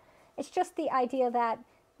here, it's just the idea that,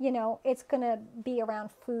 you know, it's going to be around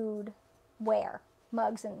foodware,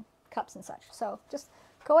 mugs and cups and such. So just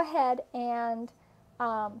go ahead and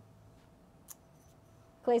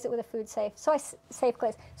glaze it with a food-safe. Safe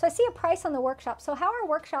glaze. So I see a price on the workshop. So how our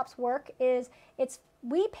workshops work is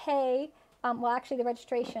we pay, well, actually the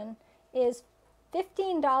registration is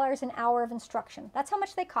 $15 an hour of instruction. That's how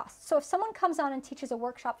much they cost. So if someone comes on and teaches a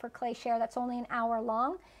workshop for clay share that's only an hour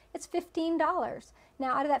long, it's $15.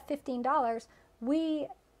 Now out of that $15, we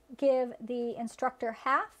give the instructor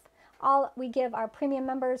half. We give our premium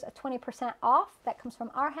members a 20% off. That comes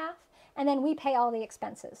from our half. And then we pay all the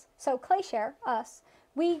expenses. So clay share, us,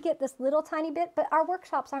 we get this little tiny bit, but our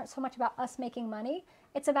workshops aren't so much about us making money.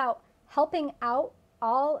 It's about helping out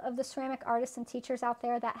all of the ceramic artists and teachers out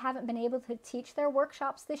there that haven't been able to teach their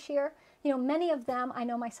workshops this year. You know, many of them, I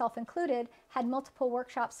know myself included, had multiple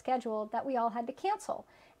workshops scheduled that we all had to cancel.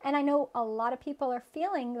 And I know a lot of people are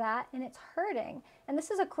feeling that, and it's hurting. And this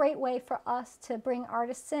is a great way for us to bring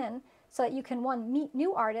artists in so that you can, 1, meet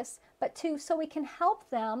new artists, but 2, so we can help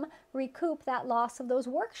them recoup that loss of those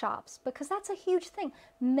workshops, because that's a huge thing.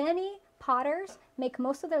 Many potters make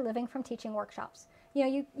most of their living from teaching workshops. You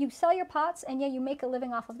know, you sell your pots and yeah, you make a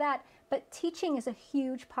living off of that, but teaching is a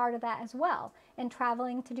huge part of that as well. And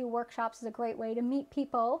traveling to do workshops is a great way to meet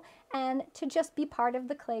people and to just be part of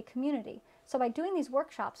the clay community. So by doing these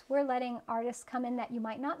workshops, we're letting artists come in that you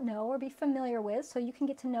might not know or be familiar with, so you can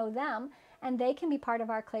get to know them and they can be part of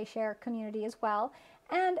our clay share community as well.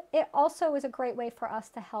 And it also is a great way for us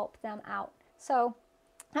to help them out. So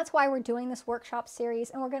that's why we're doing this workshop series,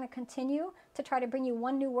 and we're going to continue to try to bring you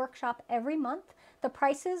 1 new workshop every month. The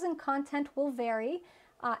prices and content will vary.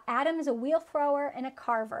 Adam is a wheel thrower and a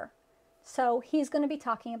carver, so he's going to be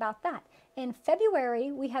talking about that. In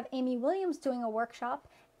February, we have Amy Williams doing a workshop,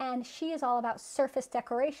 and she is all about surface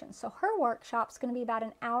decoration. So her workshop's going to be about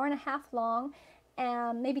an hour and a half long,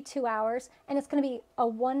 and maybe 2 hours, and it's going to be a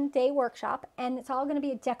 1-day workshop, and it's all going to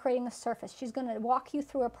be decorating the surface. She's going to walk you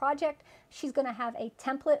through a project. She's going to have a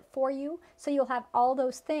template for you, so you'll have all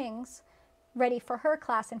those things ready for her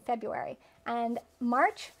class in February. And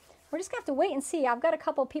March, we're just going to have to wait and see. I've got a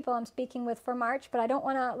couple people I'm speaking with for March, but I don't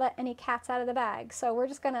want to let any cats out of the bag, so we're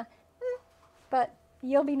just going to, but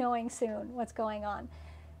you'll be knowing soon what's going on.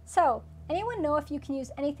 So, anyone know if you can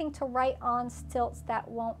use anything to write on stilts that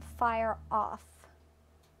won't fire off?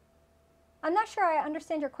 I'm not sure I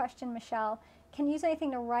understand your question, Michelle. Can you use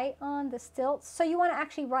anything to write on the stilts? So you want to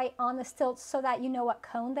actually write on the stilts so that you know what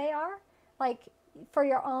cone they are? Like for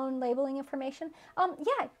your own labeling information?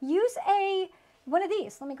 Yeah, use one of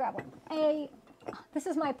these. Let me grab one. This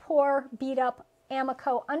is my poor beat up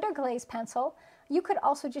Amico underglaze pencil. You could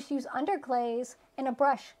also just use underglaze and a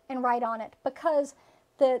brush and write on it, because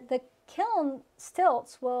the kiln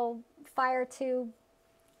stilts will fire to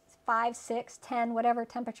 5, 6, 10, whatever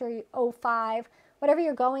temperature, 05, whatever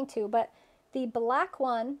you're going to. But the black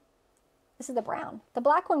one, this is the brown. The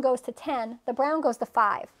black one goes to 10, the brown goes to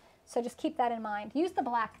 5. So just keep that in mind. Use the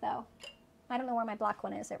black though. I don't know where my black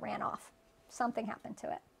one is. It ran off. Something happened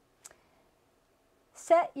to it.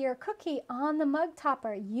 Set your cookie on the mug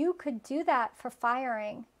topper. You could do that for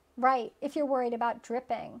firing, right, if you're worried about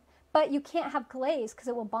dripping. But you can't have glaze because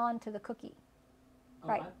it will bond to the cookie. Oh,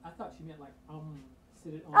 right. I thought she meant like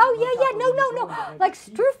sit it on Oh, the yeah, no. Like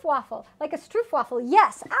stroopwafel. Like a stroopwafel.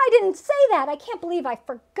 Yes, I didn't say that. I can't believe I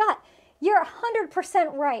forgot. You're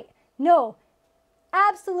 100% right. No,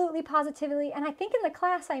 absolutely, positively. And I think in the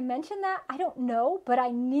class I mentioned that. I don't know, but I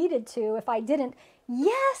needed to if I didn't.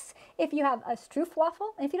 Yes, if you have a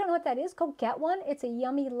stroopwafel, and if you don't know what that is, go get one. It's a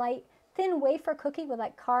yummy, light, thin wafer cookie with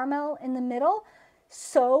like caramel in the middle.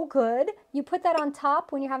 So good. You put that on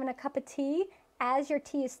top when you're having a cup of tea as your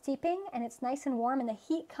tea is steeping and it's nice and warm and the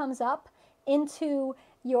heat comes up into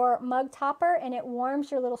your mug topper and it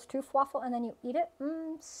warms your little stroopwafel and then you eat it.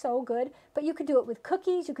 So good. But you could do it with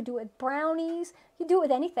cookies. You could do it with brownies. You do it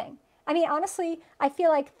with anything. I mean, honestly, I feel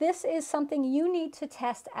like this is something you need to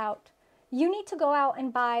test out. You need to go out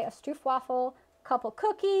and buy a stroopwafel, a couple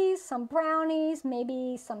cookies, some brownies,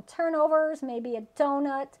 maybe some turnovers, maybe a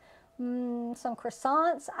donut, some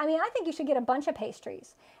croissants. I mean, I think you should get a bunch of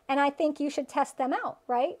pastries, and I think you should test them out,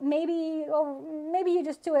 right? Maybe, or maybe you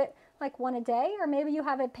just do it like one a day, or maybe you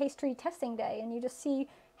have a pastry testing day and you just see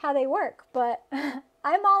how they work. But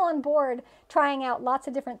I'm all on board trying out lots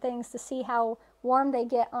of different things to see how warm they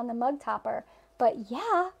get on the mug topper. But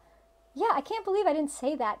yeah, I can't believe I didn't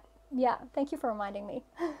say that. Yeah, thank you for reminding me.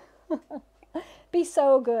 Be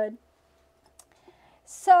so good.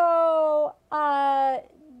 So,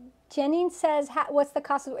 Janine says, what's the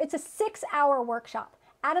cost of it? It's a 6-hour workshop.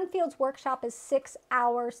 Adam Field's workshop is 6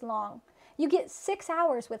 hours long. You get 6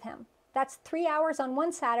 hours with him. That's 3 hours on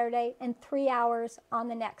one Saturday and 3 hours on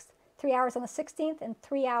the next. 3 hours on the 16th and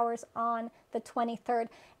 3 hours on the 23rd.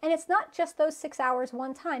 And it's not just those 6 hours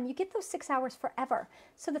one time. You get those 6 hours forever.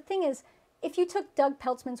 So the thing is, if you took Doug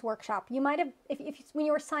Peltzman's workshop, you might have, when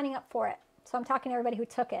you were signing up for it, so I'm talking to everybody who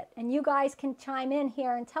took it, and you guys can chime in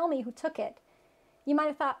here and tell me who took it. You might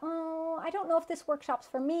have thought, oh, I don't know if this workshop's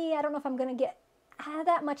for me. I don't know if I'm going to get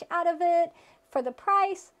that much out of it for the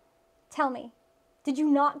price. Tell me, did you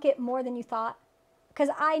not get more than you thought? Because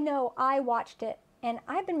I know I watched it, and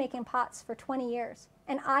I've been making pots for 20 years,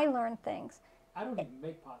 and I learned things. I don't even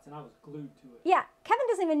make pots, and I was glued to it. Yeah, Kevin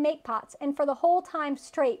doesn't even make pots, and for the whole time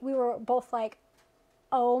straight, we were both like,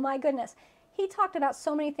 oh my goodness. He talked about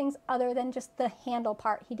so many things other than just the handle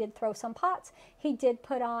part. He did throw some pots. He did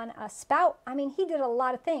put on a spout. I mean, he did a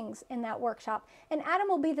lot of things in that workshop. And Adam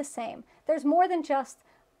will be the same. There's more than just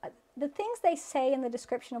the things they say in the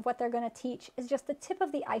description of what they're going to teach is just the tip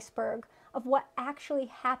of the iceberg of what actually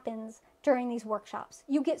happens during these workshops.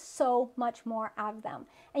 You get so much more out of them.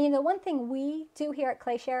 And you know, one thing we do here at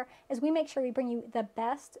ClayShare is we make sure we bring you the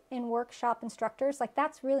best in workshop instructors. Like,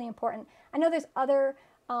 that's really important. I know there's other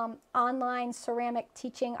online ceramic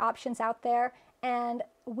teaching options out there, and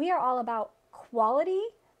we are all about quality,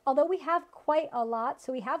 although we have quite a lot,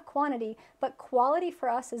 so we have quantity, but quality for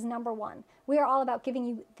us is number one. We are all about giving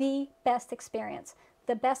you the best experience.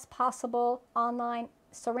 The best possible online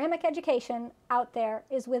ceramic education out there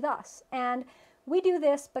is with us, and we do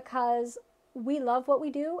this because we love what we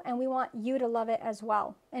do and we want you to love it as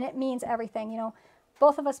well. And it means everything. You know,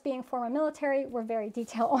 both of us being former military, we're very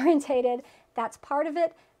detail orientated. That's part of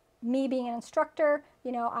it. Me being an instructor,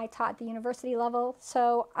 you know, I taught at the university level.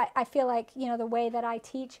 So I feel like, you know, the way that I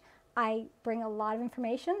teach, I bring a lot of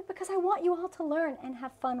information because I want you all to learn and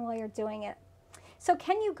have fun while you're doing it. So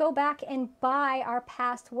can you go back and buy our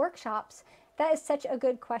past workshops? That is such a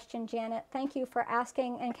good question, Janet. Thank you for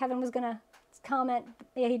asking. And Kevin was going to comment.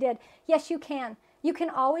 Yeah, he did. Yes, you can. You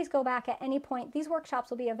can always go back at any point. These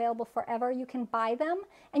workshops will be available forever. You can buy them,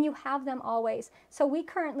 and you have them always. So we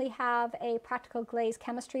currently have a practical glaze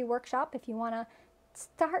chemistry workshop. If you want to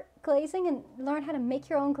start glazing and learn how to make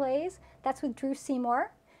your own glaze, that's with Drew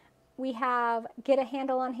Seymour. We have Get a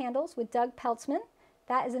Handle on Handles with Doug Peltzman.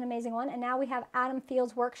 That is an amazing one. And now we have Adam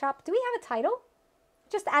Field's workshop. Do we have a title?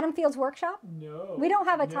 Just Adam Field's workshop? No. We don't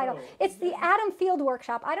have a title. No. It's the Adam Field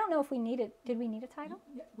workshop. I don't know if we needed. Did we need a title?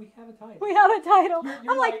 Yeah, we have a title. We have a title.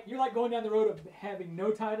 You're like going down the road of having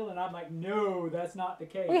no title, and I'm like, no, that's not the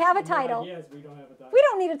case. We have a and you're like, title. yes, we don't have a title. We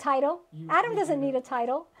don't need a title. Adam we doesn't do need a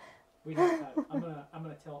title. We have a title. I'm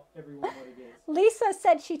gonna tell everyone what it is. Lisa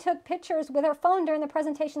said she took pictures with her phone during the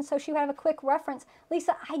presentation so she would have a quick reference.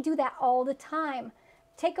 Lisa, I do that all the time.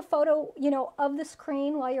 Take a photo, you know, of the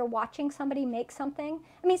screen while you're watching somebody make something.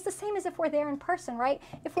 I mean, it's the same as if we're there in person, right?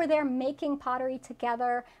 If we're there making pottery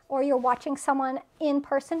together, or you're watching someone in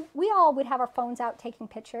person, we all would have our phones out taking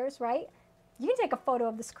pictures, right? You can take a photo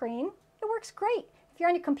of the screen. It works great. If you're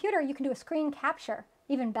on your computer, you can do a screen capture,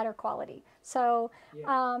 even better quality. So,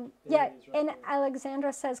 yeah, and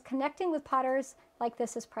Alexandra says, connecting with potters like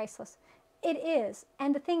this is priceless. It is.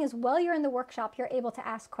 And the thing is, while you're in the workshop, you're able to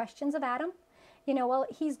ask questions of Adam. You know, well,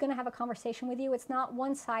 he's going to have a conversation with you. It's not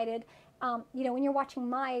one-sided. You know, when you're watching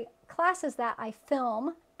my classes that I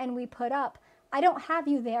film and we put up, I don't have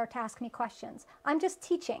you there to ask me questions. I'm just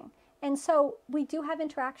teaching. And so we do have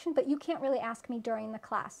interaction, but you can't really ask me during the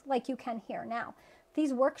class like you can here now.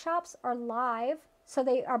 These workshops are live, so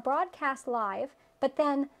they are broadcast live, but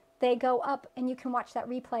then they go up and you can watch that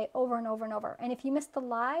replay over and over and over. And if you missed the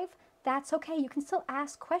live, that's okay. You can still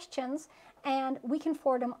ask questions and we can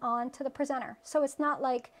forward them on to the presenter. So it's not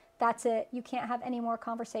like that's it. You can't have any more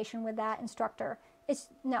conversation with that instructor. It's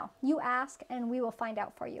no, you ask and we will find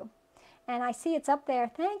out for you. And I see it's up there.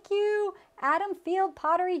 Thank you.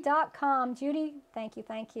 AdamFieldPottery.com. Judy, thank you,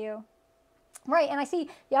 thank you. Right, and I see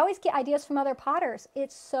you always get ideas from other potters.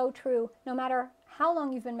 It's so true. No matter how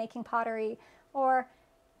long you've been making pottery, or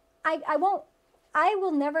I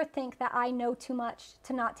will never think that I know too much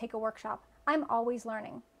to not take a workshop. I'm always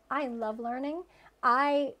learning. I love learning.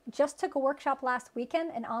 I just took a workshop last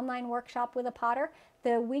weekend, an online workshop with a potter.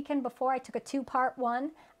 The weekend before, I took a 2-part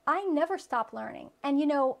one. I never stop learning. And you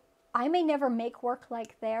know, I may never make work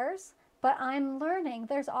like theirs, but I'm learning.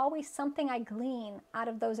 There's always something I glean out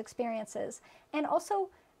of those experiences. And also,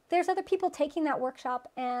 there's other people taking that workshop,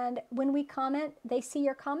 and when we comment, they see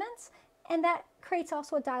your comments, and that creates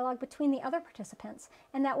also a dialogue between the other participants.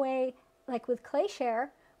 And that way, like with ClayShare,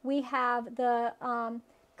 we have the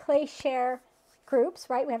ClayShare groups,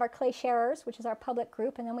 right? We have our Clay Sharers, which is our public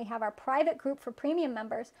group, and then we have our private group for premium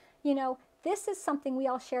members. You know, this is something we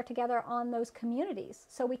all share together on those communities,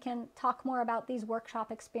 so we can talk more about these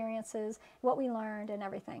workshop experiences, what we learned and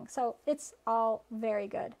everything. So it's all very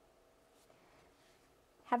good.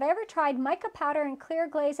 Have I ever tried mica powder and clear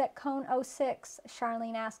glaze at cone 06?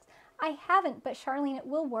 Charlene asks. I haven't, but Charlene, it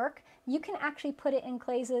will work. You can actually put it in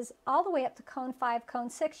glazes all the way up to cone 5, cone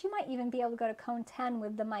 6. You might even be able to go to cone 10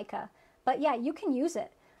 with the mica. But yeah, you can use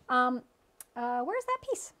it. Where's that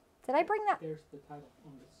piece? Did I bring that? There's the title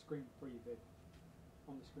on the screen for you, babe.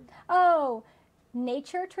 On the screen. Oh,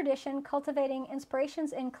 Nature Tradition Cultivating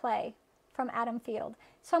Inspirations in Clay from Adam Field.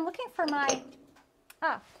 So I'm looking for my,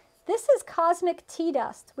 this is Cosmic Tea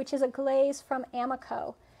Dust, which is a glaze from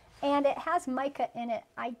Amico. And it has mica in it.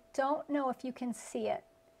 I don't know if you can see it.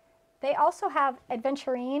 They also have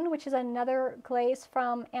Adventurine, which is another glaze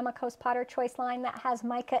from Amico's Potter Choice line that has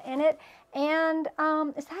mica in it. And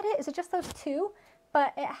is that it? Is it just those two?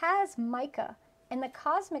 But it has mica. And the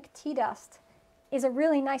Cosmic Tea Dust is a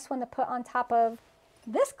really nice one to put on top of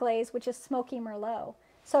this glaze, which is Smoky Merlot.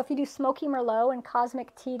 So if you do Smoky Merlot and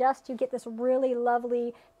Cosmic Tea Dust, you get this really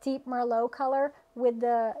lovely deep Merlot color with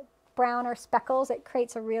the brown or speckles. It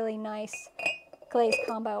creates a really nice glaze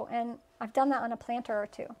combo. And I've done that on a planter or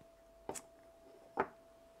two.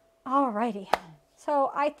 Alrighty.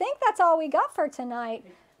 So I think that's all we got for tonight.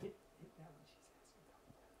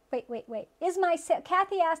 Wait. Is my sale,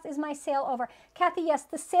 Kathy asked, is my sale over? Kathy, yes,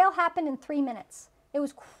 the sale happened in 3 minutes. It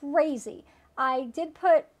was crazy. I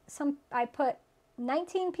put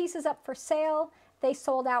 19 pieces up for sale. They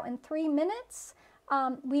sold out in 3 minutes.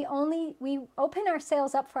 We open our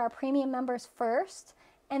sales up for our premium members first,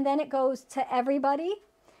 and then it goes to everybody.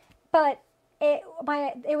 But it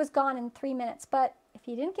was gone in 3 minutes. But if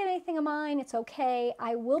you didn't get anything of mine, it's okay.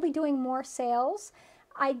 I will be doing more sales.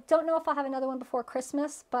 I don't know if I'll have another one before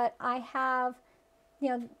Christmas, but I have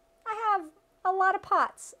a lot of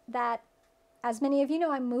pots that, as many of you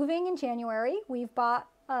know, I'm moving in January. We've bought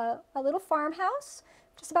a little farmhouse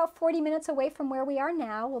just about 40 minutes away from where we are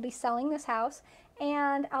now. We'll be selling this house,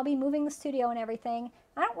 and I'll be moving the studio and everything.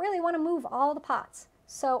 I don't really want to move all the pots.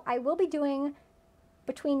 So I will be doing,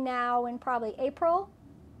 between now and probably April,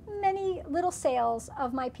 many little sales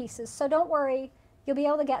of my pieces. So don't worry, you'll be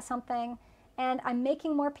able to get something. And I'm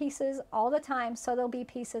making more pieces all the time, so there'll be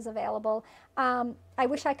pieces available. I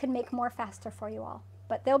wish I could make more faster for you all,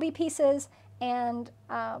 but there'll be pieces, and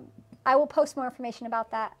I will post more information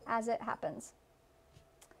about that as it happens.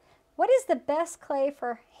 What is the best clay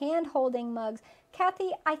for hand-holding mugs?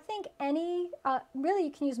 Kathy, I think really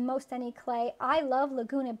you can use most any clay. I love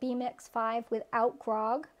Laguna B-Mix 5 without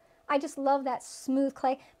grog. I just love that smooth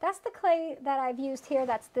clay. That's the clay that I've used here.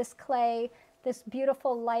 That's this clay, this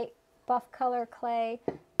beautiful light buff color clay.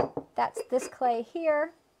 That's this clay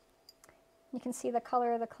here. You can see the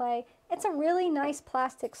color of the clay. It's a really nice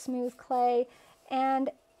plastic smooth clay, and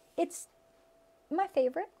it's my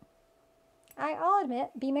favorite. I'll admit,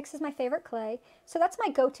 B-Mix is my favorite clay, so that's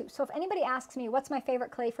my go-to. So if anybody asks me what's my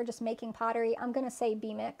favorite clay for just making pottery, I'm going to say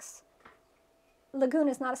B-Mix.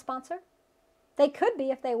 Laguna is not a sponsor. They could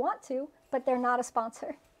be if they want to, but they're not a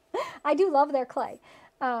sponsor. I do love their clay.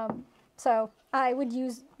 So I would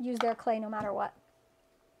use their clay no matter what.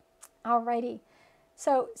 Alrighty.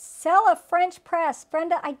 So sell a French press.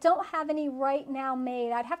 Brenda, I don't have any right now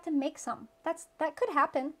made. I'd have to make some. That could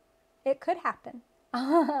happen. It could happen.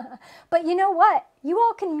 But you know what? You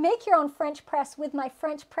all can make your own French press with my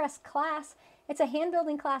French press class. It's a hand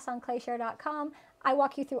building class on clayshare.com. I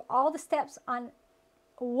walk you through all the steps on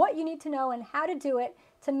what you need to know and how to do it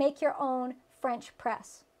to make your own French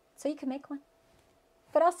press. So you can make one.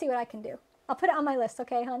 But I'll see what I can do. I'll put it on my list,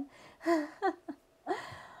 okay, hon?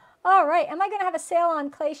 All right, am I going to have a sale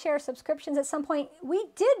on ClayShare subscriptions at some point? We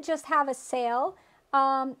did just have a sale.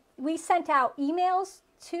 We sent out emails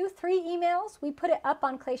 2, 3 emails. We put it up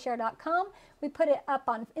on clayshare.com. We put it up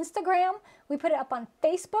on Instagram. We put it up on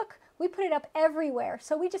Facebook. We put it up everywhere.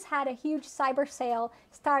 So we just had a huge cyber sale,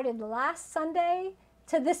 started last Sunday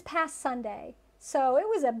to this past Sunday. So it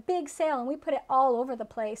was a big sale, and we put it all over the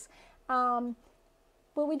place.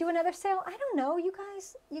 Will we do another sale? I don't know. You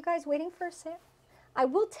guys waiting for a sale? I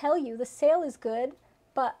will tell you, the sale is good,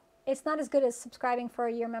 but it's not as good as subscribing for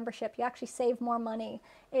a year membership. You actually save more money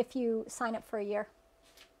if you sign up for a year.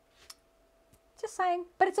 Just saying.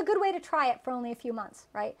 But it's a good way to try it for only a few months,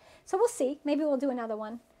 right? So we'll see. Maybe we'll do another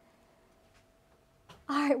one.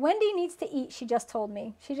 All right, Wendy needs to eat, she just told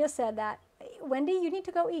me. She just said that. Wendy, you need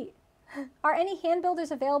to go eat. Are any hand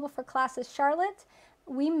builders available for classes, Charlotte?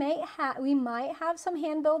 We might have some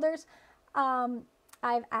hand builders.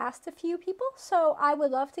 I've asked a few people, so I would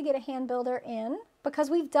love to get a hand builder in because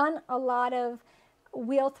we've done a lot of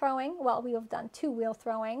wheel throwing. Well, we have done 2 wheel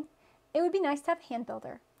throwing. It would be nice to have a hand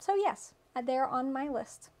builder. So yes, they're on my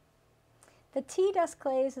list. The tea dust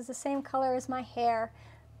glaze is the same color as my hair.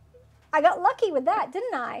 I got lucky with that,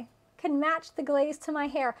 didn't I? Can match the glaze to my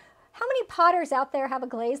hair. How many potters out there have a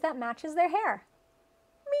glaze that matches their hair?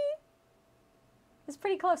 Me. It's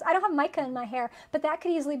pretty close. I don't have mica in my hair, but that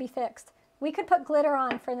could easily be fixed. We could put glitter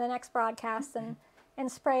on for the next broadcast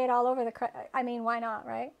and spray it all over the, I mean, why not,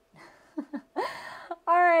 right?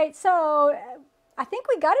 All right, so I think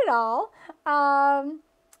we got it all.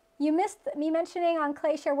 You missed me mentioning on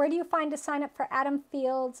ClayShare, where do you find to sign up for Adam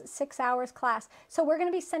Field's 6 hours class? So we're going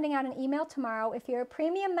to be sending out an email tomorrow. If you're a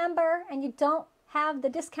premium member and you don't have the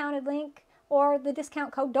discounted link or the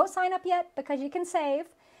discount code, don't sign up yet because you can save.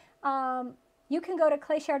 You can go to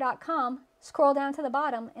clayshare.com, scroll down to the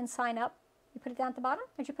bottom and sign up. You put it down at the bottom,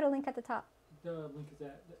 or did you put a link at the top? The link is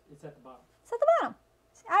it's at the bottom. It's at the bottom.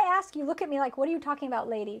 I ask you, look at me like, what are you talking about,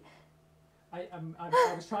 lady? I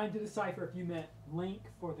was trying to decipher if you meant link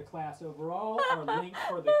for the class overall or link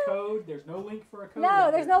for the code. There's no link for a code.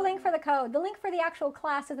 No, there's no link for the code. The link for the actual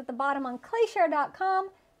class is at the bottom on clayshare.com,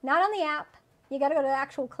 not on the app. You got to go to the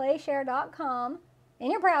actual clayshare.com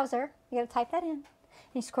in your browser. You got to type that in. And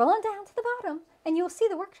you scroll on down to the bottom, and you will see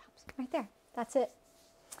the workshops right there. That's it.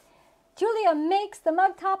 Julia makes the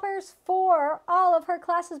mug toppers for all of her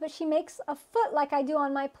classes, but she makes a foot like I do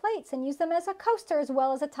on my plates and use them as a coaster as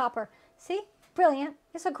well as a topper. See? Brilliant.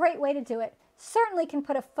 It's a great way to do it. Certainly can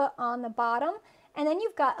put a foot on the bottom, and then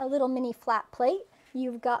you've got a little mini flat plate,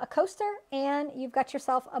 you've got a coaster, and you've got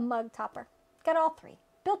yourself a mug topper. Got all 3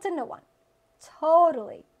 built into one.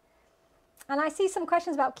 Totally. And I see some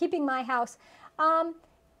questions about keeping my house.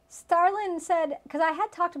 Starlin said, because I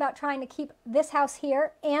had talked about trying to keep this house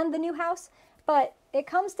here and the new house, but it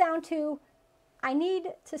comes down to I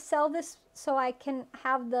need to sell this so I can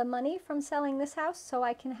have the money from selling this house so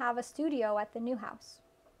I can have a studio at the new house.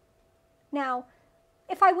 Now,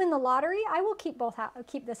 if I win the lottery, I will keep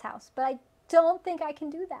keep this house, but I don't think I can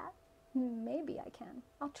do that. Maybe I can.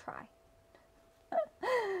 I'll try.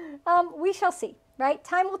 We shall see, right?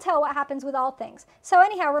 Time will tell what happens with all things. So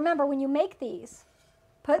anyhow, remember, when you make these,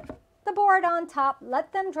 put the board on top,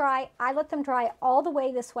 let them dry. I let them dry all the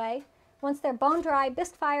way this way. Once they're bone dry,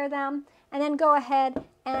 bisque fire them, and then go ahead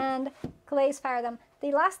and glaze fire them.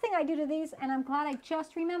 The last thing I do to these, and I'm glad I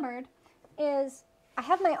just remembered, is I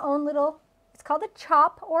have my own little, it's called a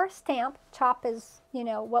chop or a stamp. Chop is, you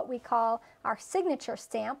know, what we call our signature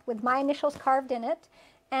stamp with my initials carved in it.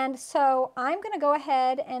 And so I'm going to go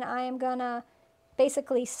ahead and I am going to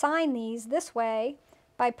basically sign these this way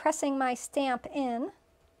by pressing my stamp in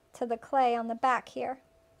to the clay on the back here.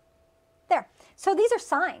 There. So these are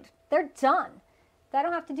signed. They're done. I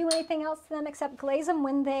don't have to do anything else to them except glaze them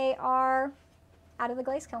when they are out of the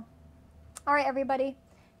glaze kiln. All right, everybody.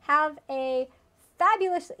 Have a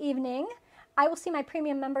fabulous evening. I will see my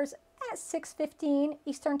premium members at 6:15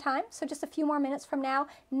 Eastern Time, so just a few more minutes from now.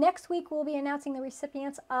 Next week, we'll be announcing the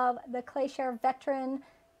recipients of the ClayShare Veteran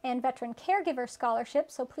and Veteran Caregiver Scholarship,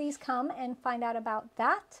 so please come and find out about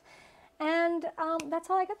that. And that's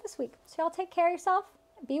all I got this week. So y'all take care of yourself,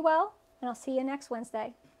 be well, and I'll see you next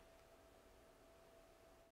Wednesday.